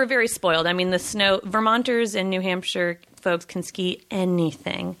 and we're very spoiled. I mean, Vermonters and New Hampshire folks can ski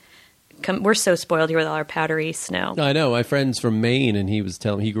anything. We're so spoiled here with all our powdery snow. I know. My friend's from Maine, and he was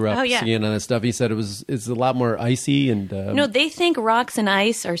telling me he grew up skiing on that stuff. He said it's a lot more icy and. No, they think rocks and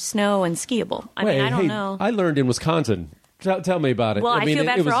ice are snow and skiable. I mean, I don't know. I learned in Wisconsin. Tell me about it. Well, I feel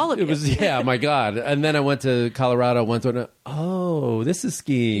bad for all of you. It was my God. And then I went to Colorado once. And this is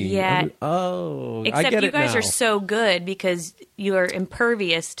skiing. Yeah. I Except get you it guys now. are so good because you are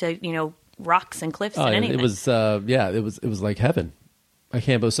impervious to rocks and cliffs and anything. It was it was like heaven. I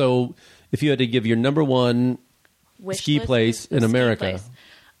can't believe. So if you had to give your number one Wish ski list place is in ski America, place.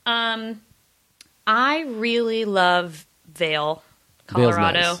 I really love Vail, Vail's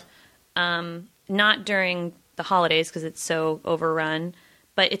Colorado. nice. Not during the holidays because it's so overrun,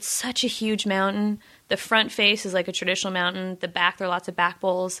 but it's such a huge mountain. The front face is like a traditional mountain. The back, there are lots of back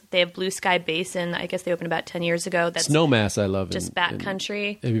bowls. They have Blue Sky Basin. I guess they opened about 10 years ago. That's Snowmass, I love. just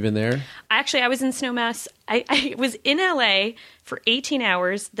backcountry. Have you been there? Actually, I was in Snowmass. I was in LA for 18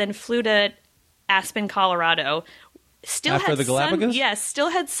 hours, then flew to Aspen, Colorado. Still After had the Galapagos? Yes, still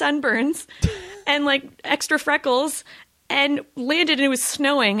had sunburns and like extra freckles, and landed and it was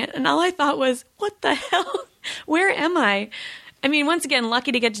snowing. And all I thought was, what the hell? Where am I? I mean, once again,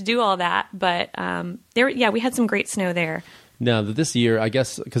 lucky to get to do all that, but we had some great snow there. Now, this year, I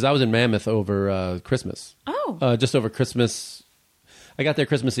guess, because I was in Mammoth over Christmas. Oh. Just over Christmas. I got there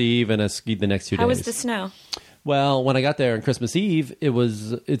Christmas Eve, and I skied the next 2 days. How was the snow? Well, when I got there on Christmas Eve,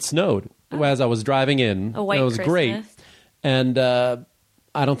 it snowed as I was driving in. A white It was great. Christmas. And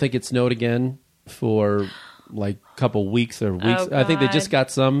I don't think it snowed again for like a couple weeks or weeks. Oh, I think they God. just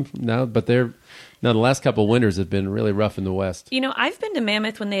got some now, but the last couple winters have been really rough in the West. I've been to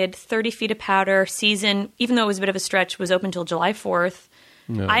Mammoth when they had 30 feet of powder. Season, even though it was a bit of a stretch, was open until July 4th.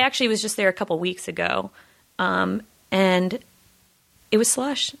 No. I actually was just there a couple weeks ago. And it was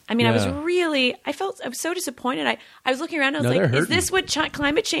slush. I mean, Yeah. I was so disappointed. I was looking around and I was No, like, they're is this what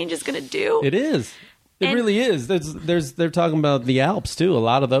climate change is going to do? It is. It And- really is. They're talking about the Alps too. A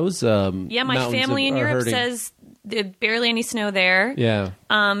lot of those. Yeah, my mountains family in are Europe hurting. says there's barely any snow there. Yeah.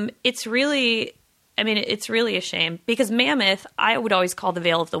 It's really a shame because Mammoth, I would always call the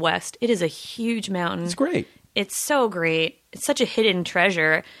Vale of the West. It is a huge mountain. It's great. It's so great. It's such a hidden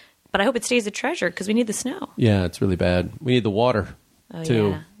treasure, but I hope it stays a treasure because we need the snow. Yeah, it's really bad. We need the water Oh, too.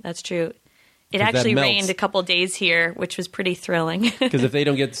 yeah, that's true. It 'Cause that actually melts. rained a couple days here, which was pretty thrilling. Because if they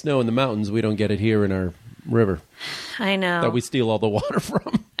don't get snow in the mountains, we don't get it here in our river I know. that we steal all the water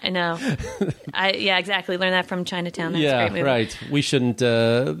from. I know. Yeah, exactly. Learned that from Chinatown. That's a Yeah, great movie. right. We shouldn't.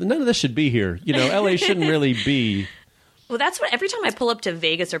 None of this should be here. LA shouldn't really be. Well, that's what every time I pull up to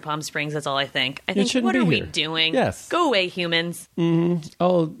Vegas or Palm Springs, that's all I think. I think, shouldn't what be are we here. doing? Yes. Go away, humans.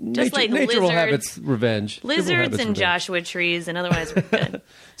 Oh, nature, like nature will have lizards. its revenge. It will have Lizards its and revenge. Joshua trees, and otherwise we're good.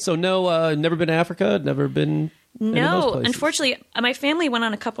 So no, never been to Africa. Never been. any of those No, places? unfortunately, my family went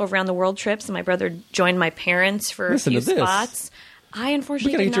on a couple of round the world trips, and my brother joined my parents for Listen a to few this. spots. I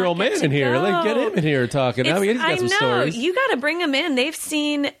unfortunately We gotta did get your not old man to in here. go. Like, get him in here talking. I mean, he's got I some know. stories. You got to bring them in. They've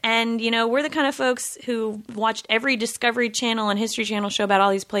seen, and we're the kind of folks who watched every Discovery Channel and History Channel show about all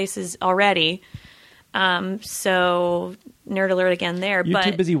these places already. So nerd alert again there. You're but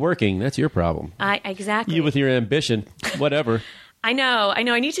too busy working. That's your problem. Exactly. You with your ambition, whatever. I know. I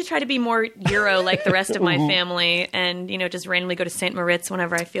need to try to be more Euro like the rest of my family, and just randomly go to St. Moritz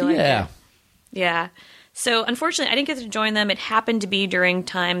whenever I feel like it. Yeah. So unfortunately, I didn't get to join them. It happened to be during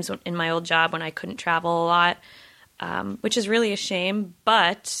times in my old job when I couldn't travel a lot, which is really a shame.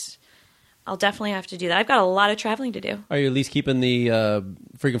 But I'll definitely have to do that. I've got a lot of traveling to do. Are you at least keeping the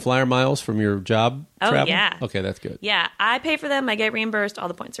frequent flyer miles from your job travel? Yeah. Okay, that's good. Yeah, I pay for them. I get reimbursed. All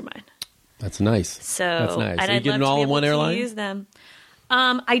the points are mine. That's nice. So that's nice. And Are you I'd getting love to all be in one able to airline? use them.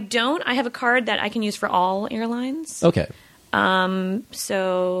 I don't. I have a card that I can use for all airlines. Okay.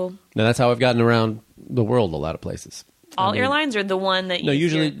 So Now that's how I've gotten around the world. A lot of places. all airlines are the one that No,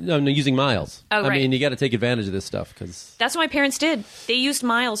 use usually your- no, using miles. Oh, I right. mean, you got to take advantage of this stuff because That's what my parents did. They used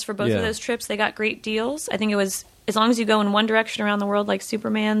miles for both Yeah. of those trips. They got great deals. I think it was as long as you go in one direction around the world like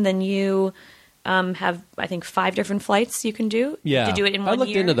Superman, then you have, I think, 5 different flights you can do. yeah, To do it in I one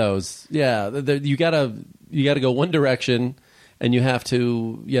looked year. into those. Yeah, you gotta go one direction, and you have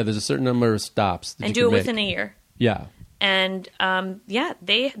to. Yeah, there's a certain number of stops that And you do it can within make. a year. Yeah. And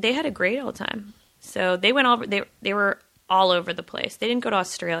they had a great old time. So they went all they were all over the place. They didn't go to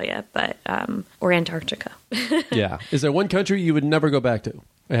Australia, but or Antarctica. Yeah. Is there one country you would never go back to?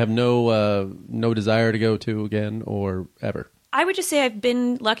 I have no desire to go to again or ever. I would just say I've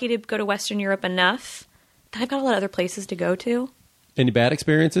been lucky to go to Western Europe enough that I've got a lot of other places to go to. Any bad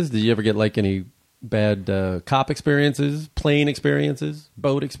experiences? Did you ever get like any bad cop experiences, plane experiences,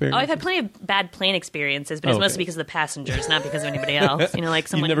 boat Oh, experiences? I've had plenty of bad plane experiences, but it's Okay. mostly because of the passengers, not because of anybody else. Like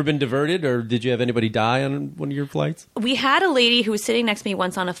someone. You've never been diverted, or did you have anybody die on one of your flights? We had a lady who was sitting next to me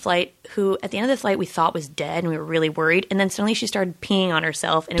once on a flight who, at the end of the flight, we thought was dead, and we were really worried. And then suddenly she started peeing on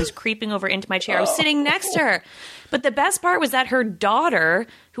herself, and it was creeping over into my chair. I was sitting next to her. But the best part was that her daughter,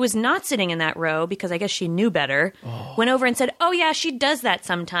 who was not sitting in that row because I guess she knew better, went over and said, "Oh, yeah, she does that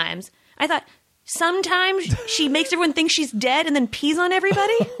sometimes." I thought, sometimes she makes everyone think she's dead and then pees on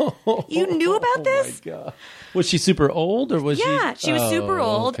everybody? You knew about this? Oh my God. Was she super old, or was she? Yeah, she was super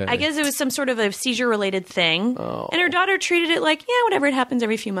old. Okay. I guess it was some sort of a seizure-related thing. And her daughter treated it like, yeah, whatever, it happens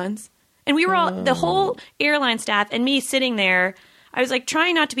every few months. And we were all, the whole airline staff and me sitting there, I was like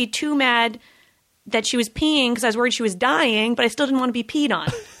trying not to be too mad that she was peeing because I was worried she was dying, but I still didn't want to be peed on.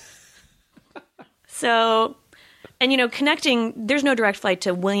 So, and connecting, there's no direct flight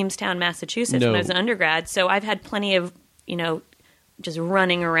to Williamstown, Massachusetts when I was an undergrad. So I've had plenty of, just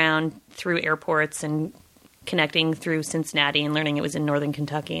running around through airports and connecting through Cincinnati and learning it was in northern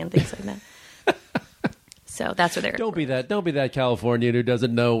Kentucky and things like that. So that's where they're. Don't be that Californian who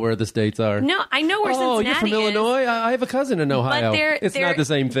doesn't know where the states are. No, I know where Cincinnati you're from is. Illinois? I have a cousin in Ohio. But it's not the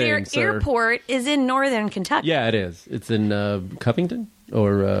same thing, their sir. airport is in northern Kentucky. Yeah, it is. It's in Covington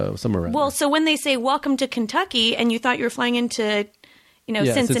or somewhere around. Well, so when they say "Welcome to Kentucky" and you thought you were flying into,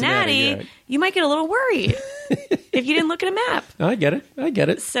 Cincinnati, yeah. you might get a little worried if you didn't look at a map. I get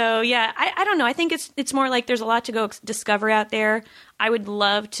it. So yeah, I don't know. I think it's more like there's a lot to go discover out there. I would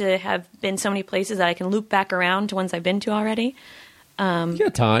love to have been so many places that I can loop back around to ones I've been to already. You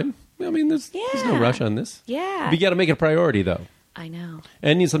got time. I mean, there's no rush on this. Yeah. But you got to make it a priority, though. I know.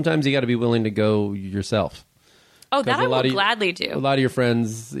 And sometimes you got to be willing to go yourself. Oh, that I will gladly do. A lot of your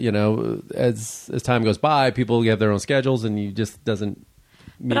friends, as time goes by, people have their own schedules, and you just doesn't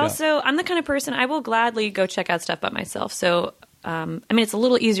meet But up. also, I'm the kind of person, I will gladly go check out stuff by myself. So, it's a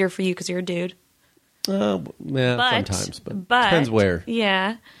little easier for you because you're a dude. Sometimes, but depends where.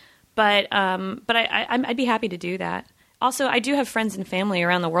 Yeah, but I'd be happy to do that. Also, I do have friends and family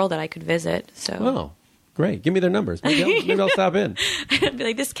around the world that I could visit. So, Oh, great! Give me their numbers. Maybe I'll stop in. I'd be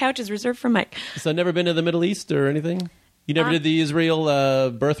like, this couch is reserved for Mike. So, never been to the Middle East or anything? You never did the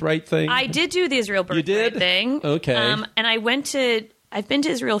Israel birthright thing? I did do the Israel birthright did? thing. Okay. And I've been to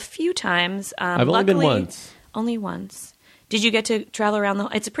Israel a few times. I've only been luckily- once. Only once. Did you get to travel around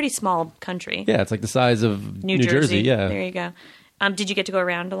it's a pretty small country. Yeah, it's like the size of New Jersey. Yeah. There you go. Did you get to go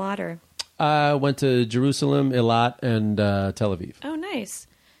around a lot or? I went to Jerusalem, Eilat, and Tel Aviv. Oh, nice.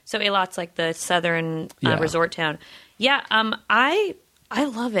 So Eilat's like the southern Yeah. resort town. Yeah, I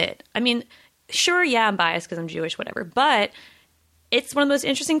love it. I mean, sure, yeah, I'm biased because I'm Jewish, whatever, but it's one of the most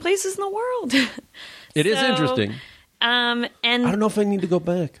interesting places in the world. It is interesting. And I don't know if I need to go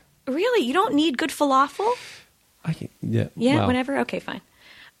back. really, you don't need good falafel? I can, yeah. Yeah, well, whenever? Okay, fine.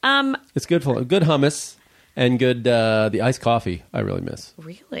 It's good hummus and good the iced coffee. I really miss.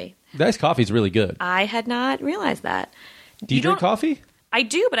 Really? The iced coffee is really good. I had not realized that. Do you drink coffee? I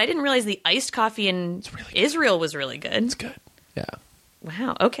do, but I didn't realize the iced coffee in Israel was really good. It's good. Yeah.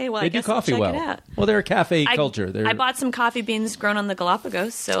 Wow. Okay. Well, They I do guess I'll coffee check well. it out. Well, they're a cafe culture. I bought some coffee beans grown on the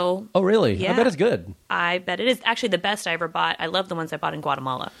Galapagos, so Oh, really? Yeah. I bet it's good. I bet it is actually the best I ever bought. I love the ones I bought in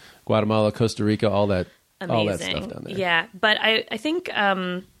Guatemala. Guatemala, Costa Rica, all that Amazing. stuff down there. Yeah, but I think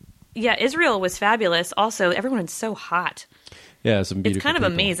Israel was fabulous. Also, everyone's so hot. Yeah, some beautiful It's kind of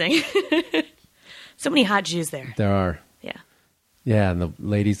people. amazing. So many hot Jews there. There are. Yeah. Yeah, and the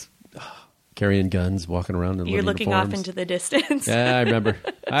ladies carrying guns, walking around in You're little looking uniforms. off into the distance. Yeah,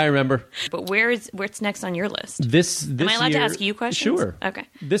 I remember. But what's next on your list? This Am I allowed year, to ask you questions? Sure. Okay.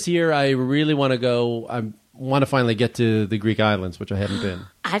 This year, I really want to go. I want to finally get to the Greek islands, which I haven't been.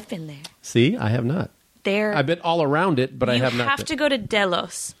 I've been there. See, I have not. I've been all around it, but I have not. You have to go to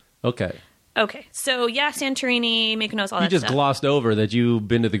Delos. Okay. Okay, so Santorini, Mykonos, all You that just stuff. glossed over that you've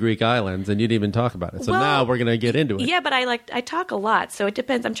been to the Greek islands and you didn't even talk about it. So Well, now we're going to get into it. Yeah, but I talk a lot, so it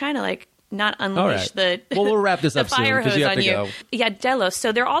depends. I'm trying to not unleash All right. the Well, we'll wrap this the up soon, fire 'cause hose you have on to you. go. Yeah, Delos.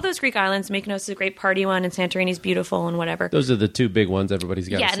 So there are all those Greek islands. Mykonos is a great party one, and Santorini's beautiful and whatever. Those are the two big ones everybody's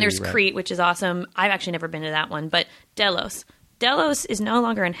got to see. Yeah, and there's right? Crete, which is awesome. I've actually never been to that one, but Delos. Delos is no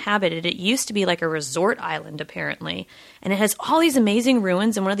longer inhabited. It used to be like a resort island, apparently. And it has all these amazing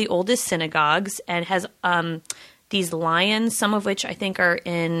ruins and one of the oldest synagogues, and has these lions, some of which I think are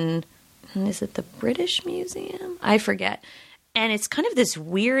in, is it the British Museum? I forget. And it's kind of this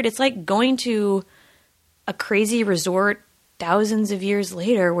weird, it's like going to a crazy resort thousands of years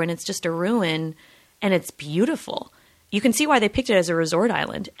later when it's just a ruin, and it's beautiful. You can see why they picked it as a resort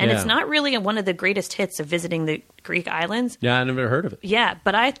island. And Yeah. it's not really one of the greatest hits of visiting the Greek islands. Yeah, I never heard of it. Yeah,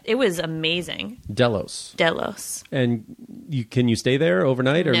 but it was amazing. Delos. Delos. And can you stay there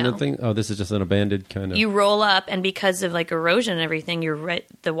overnight or No. nothing? Oh, this is just an abandoned kind of. You roll up, and because of erosion and everything,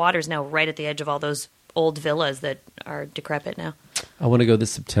 the water's now right at the edge of all those old villas that are decrepit now. I want to go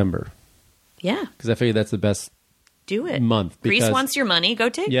this September Yeah, because I figure that's the best do it. month. Greece because- wants your money. Go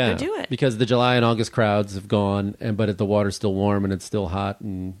do it. Because the July and August crowds have gone, but the water's still warm and it's still hot,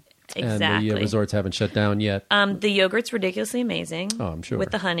 and the Exactly. resorts haven't shut down yet. The yogurt's ridiculously amazing. Oh, I'm sure.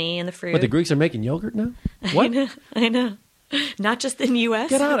 With the honey and the fruit. But the Greeks are making yogurt now? What? I know. Not just in the U.S.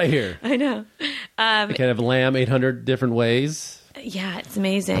 Get out of here. I know. They can have lamb 800 different ways. Yeah, it's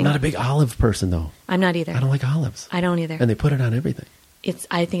amazing. I'm not a big olive person, though. I'm not either. I don't like olives. I don't either. And they put it on everything.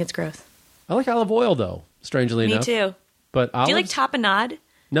 I think it's gross. I like olive oil, though, strangely Me enough. too. But olives? Do you like tapenade?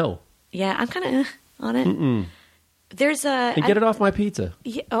 No. Yeah, I'm kind of on it. Mm-mm. There's a... And get it off my pizza.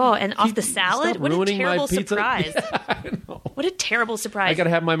 and off the salad? Stop What a ruining my terrible pizza. surprise. I know. What a terrible surprise. I got to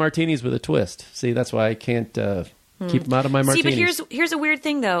have my martinis with a twist. See, that's why I can't keep them out of my See, martinis. but here's a weird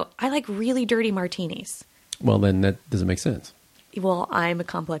thing, though. I like really dirty martinis. Well, then that doesn't make sense. Well, I'm a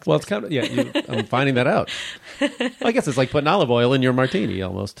complex Well, it's person. kind of, I'm finding that out. Well, I guess it's like putting olive oil in your martini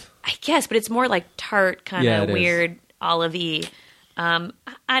almost. I guess, but it's more like tart, kind Yeah, of it is. weird, olive-y.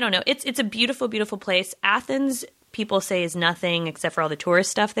 I don't know. It's a beautiful, beautiful place. Athens, people say, is nothing except for all the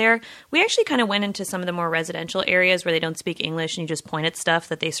tourist stuff there. We actually kind of went into some of the more residential areas where they don't speak English and you just point at stuff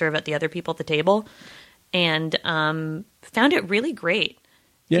that they serve at the other people at the table, and found it really great.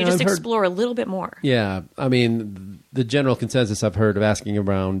 Yeah, you just I've heard- explore a little bit more. Yeah, I mean, the general consensus I've heard of asking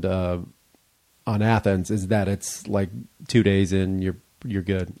around on Athens is that it's like 2 days in, you're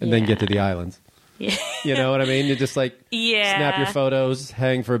good, and then get to the islands. Yeah. You know what I mean? You just like Yeah. snap your photos,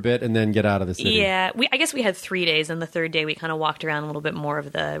 hang for a bit, and then get out of the city. Yeah, I guess we had 3 days, and the third day we kind of walked around a little bit more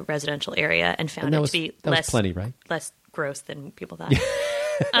of the residential area and found And that it was- to be that was less plenty, right? less gross than people thought.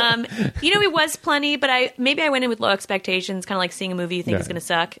 It was plenty, but I went in with low expectations, kind of like seeing a movie you think is Right. going to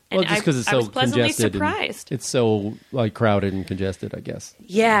suck. And Well, just because it's I so was pleasantly congested. and surprised. It's so like crowded and congested, I guess.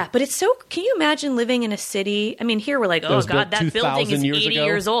 Yeah, but it's so. Can you imagine living in a city? I mean, here we're like, That oh was god, built that building 2,000 is years 80 ago?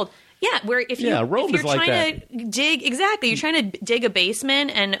 years old. Yeah, where if Rome you're is like trying to dig you're trying to dig a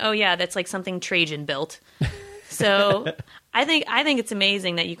basement, and oh yeah, that's like something Trajan built. So I think it's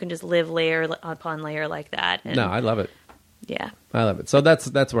amazing that you can just live layer upon layer like that. And, No, I love it. yeah, I love it. So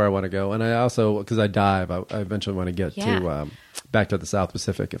that's where I want to go, and I also because I dive, I eventually want to get Yeah. to back to the South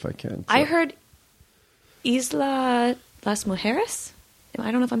Pacific if I can. So. I heard Isla Las Mujeres.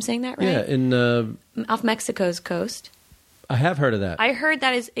 I don't know if I'm saying that right. Yeah, in Off Mexico's coast. I have heard of that. I heard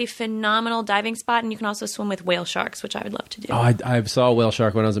that is a phenomenal diving spot, and you can also swim with whale sharks, which I would love to do. Oh, I saw a whale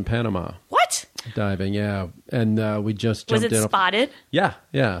shark when I was in Panama What? diving. Yeah, and we just Was jumped it in. spotted? Yeah.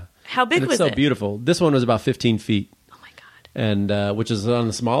 How big and it's was so it? beautiful. This one was about 15 feet. Oh my god. And which is on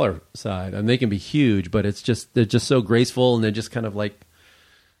the smaller side, and they can be huge, but they're just so graceful, and they're just kind of like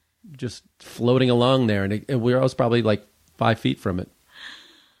just floating along there. And I was probably like 5 feet from it.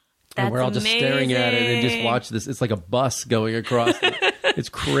 That's and we're all just staring at it and just amazing. watch this. It's like a bus going across. It's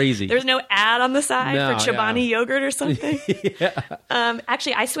crazy. There's no ad on the side No, for Chobani yeah. yogurt or something.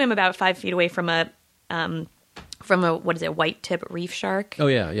 Actually, I swim about 5 feet away from a what is it, white tip reef shark. Oh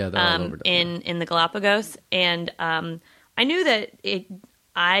yeah, they're all over. in the Galapagos, and I knew that it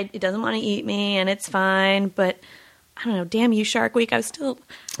doesn't want to eat me, and it's fine, but I don't know. Damn you, Shark Week! I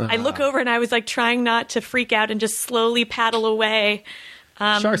look over and I was like trying not to freak out and just slowly paddle away.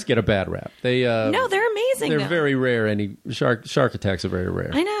 Sharks get a bad rap. No, they're amazing. They're though. very rare. Any shark attacks are very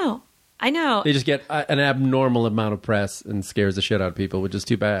rare. I know. They just get an abnormal amount of press and scares the shit out of people, which is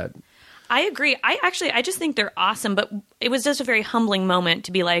too bad. I agree. I just think they're awesome, but it was just a very humbling moment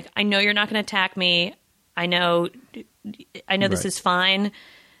to be like, I know you're not going to attack me. I know this Right. is fine,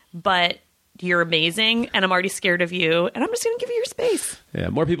 but you're amazing, and I'm already scared of you, and I'm just going to give you your space. Yeah,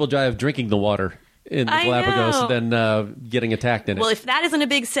 more people die of drinking the water in the I Galapagos know. than getting attacked in it. Well, if that isn't a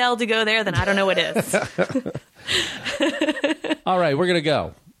big sell to go there, then I don't know what is. All right, we're gonna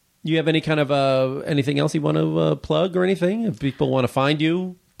go. You have any kind of anything else you want to plug or anything? If people want to find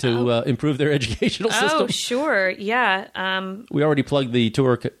you to improve their educational system, Oh, sure. Yeah. we already plugged the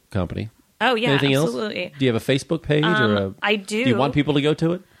tour company. Oh, yeah, Anything absolutely. else? Do you have a Facebook page or I do. Do you want people to go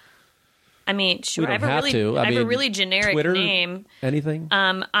to it? I mean, sure. We don't I have have a really, to. I have a mean, really generic Twitter, name. Anything?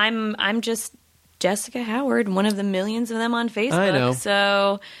 I'm just Jessica Howard, one of the millions of them on Facebook. I know.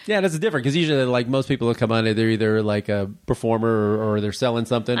 So Yeah, that's different because usually, like most people who come on, they're either like a performer or they're selling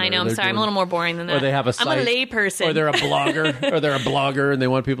something. I know. or I'm they're sorry. I'm a doing- little more boring than that. Or they have a site. I'm a layperson. Or they're a blogger, and they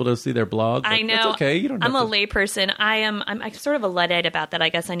want people to see their blog. I But know. That's okay. You don't. I'm have a layperson. I'm sort of a Luddite about that. I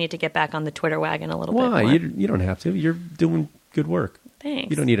guess I need to get back on the Twitter wagon a little Why? bit more. You don't have to. You're doing good work. Thanks.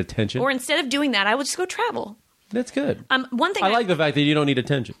 You don't need attention. Or instead of doing that, I will just go travel. That's good. One thing I like the fact that you don't need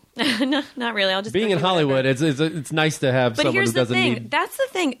attention. no, not really. I'll just Being go in do whatever. Hollywood, it's nice to have But someone here's who the doesn't thing. need. That's the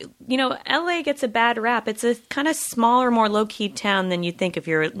thing. You know, LA gets a bad rap. It's a kind of smaller, more low key town than you think if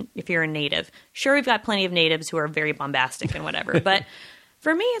you're a native. Sure, we've got plenty of natives who are very bombastic and whatever. But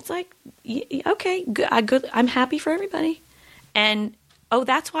for me, it's like, okay, good. I'm happy for everybody. And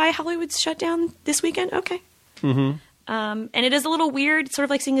that's why Hollywood's shut down this weekend. Okay. Mm-hmm. And it is a little weird, sort of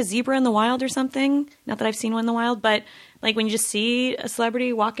like seeing a zebra in the wild or something. Not that I've seen one in the wild, but like when you just see a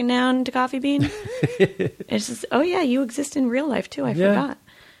celebrity walking down to Coffee Bean, it's just, oh yeah, you exist in real life too. I forgot.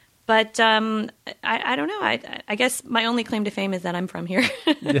 But I don't know. I guess my only claim to fame is that I'm from here,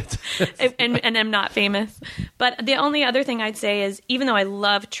 and I'm not famous. But the only other thing I'd say is, even though I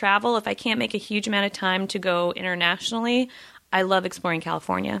love travel, if I can't make a huge amount of time to go internationally, I love exploring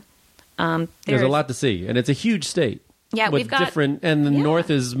California. There's a lot to see, and it's a huge state. Yeah, with we've got different, and the north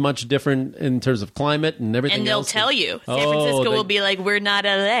is much different in terms of climate and everything. And they'll else. tell you. San Oh, Francisco will be like, we're not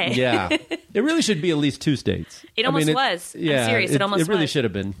LA. Yeah, it really should be at least 2 states. It almost was. Yeah, I'm serious. It almost It really was. should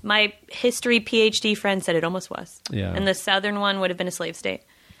have been. My history PhD friend said it almost was. Yeah. And the southern one would have been a slave state.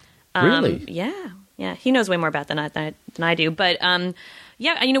 Really? Yeah. He knows way more about that than I do. But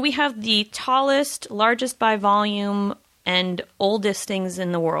yeah, we have the tallest, largest by volume, and oldest things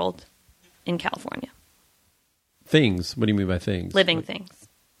in the world in California. Things? What do you mean by things? Living things.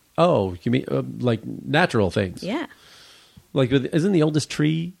 Oh, you mean like natural things? Yeah. Like, isn't the oldest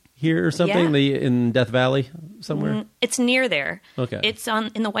tree here or something? Yeah. In Death Valley somewhere? It's near there. Okay. It's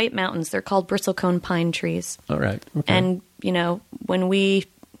in the White Mountains. They're called bristlecone pine trees. All right. Okay. And, when we,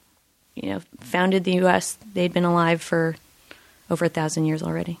 founded the U.S., they'd been alive for over 1,000 years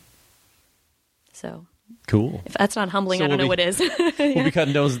already. So cool. if that's not humbling, So I don't know we'll what is. We'll be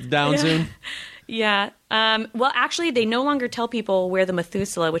cutting those down soon. Yeah. Well, actually, they no longer tell people where the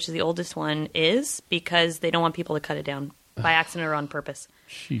Methuselah, which is the oldest one, is because they don't want people to cut it down by accident or on purpose.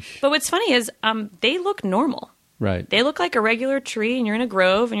 Sheesh. But what's funny is they look normal. Right. They look like a regular tree, and you're in a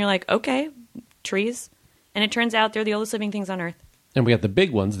grove, and you're like, okay, trees. And it turns out they're the oldest living things on Earth. And we got the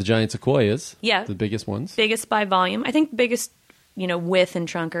big ones, the giant sequoias. Yeah. The biggest ones. Biggest by volume. I think biggest, width and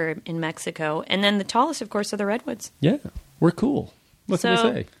trunk are in Mexico. And then the tallest, of course, are the redwoods. Yeah. We're cool. What can we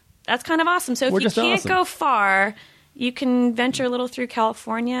say? That's kind of awesome. So if We're you just can't awesome. go far, you can venture a little through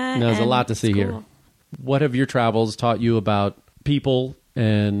California. There's a and lot to see it's here. cool. What have your travels taught you about people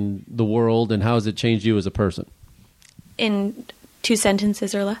and the world, and how has it changed you as a person? In 2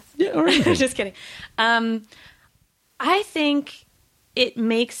 sentences or less. Yeah, or anything. Just kidding. I think it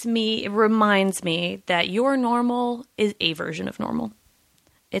reminds me that your normal is a version of normal.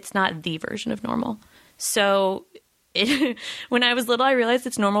 It's not the version of normal. So when I was little, I realized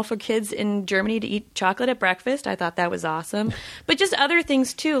it's normal for kids in Germany to eat chocolate at breakfast. I thought that was awesome. But just other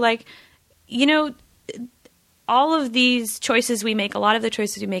things too, like, all of these choices we make, a lot of the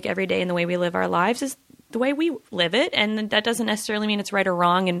choices we make every day in the way we live our lives is the way we live it, and that doesn't necessarily mean it's right or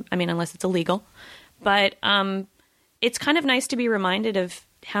wrong, and I mean, unless it's illegal. But it's kind of nice to be reminded of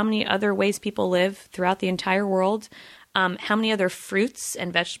how many other ways people live throughout the entire world, how many other fruits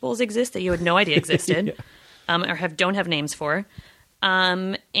and vegetables exist that you had no idea existed, or don't have names for,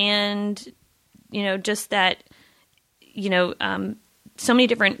 and just that, so many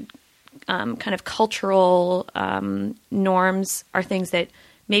different kind of cultural norms are things that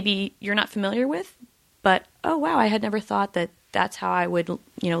maybe you're not familiar with, but oh wow, I had never thought that that's how I would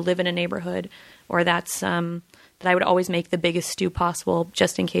live in a neighborhood, or that's that I would always make the biggest stew possible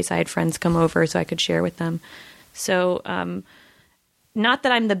just in case I had friends come over so I could share with them. So not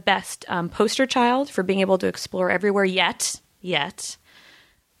that I'm the best poster child for being able to explore everywhere yet.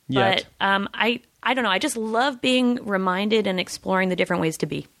 But I don't know. I just love being reminded and exploring the different ways to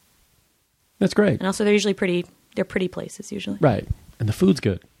be. That's great. And also, they're pretty places usually. Right. And the food's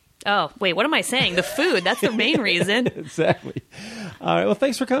good. Oh, wait, what am I saying? The food. That's the main reason. Exactly. All right. Well,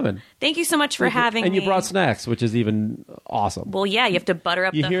 thanks for coming. Thank you so much for having me. And you brought snacks, which is even awesome. Well, yeah, you have to butter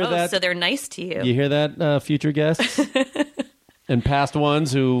up the host so they're nice to you. You hear that, future guests? And past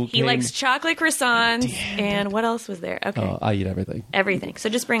ones who He likes chocolate croissants. And what else was there? Okay. Oh, I eat everything. Everything. So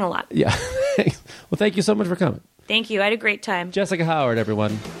just bring a lot. Yeah. Well, thank you so much for coming. Thank you. I had a great time. Jessica Howard,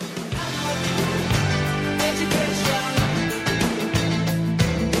 everyone.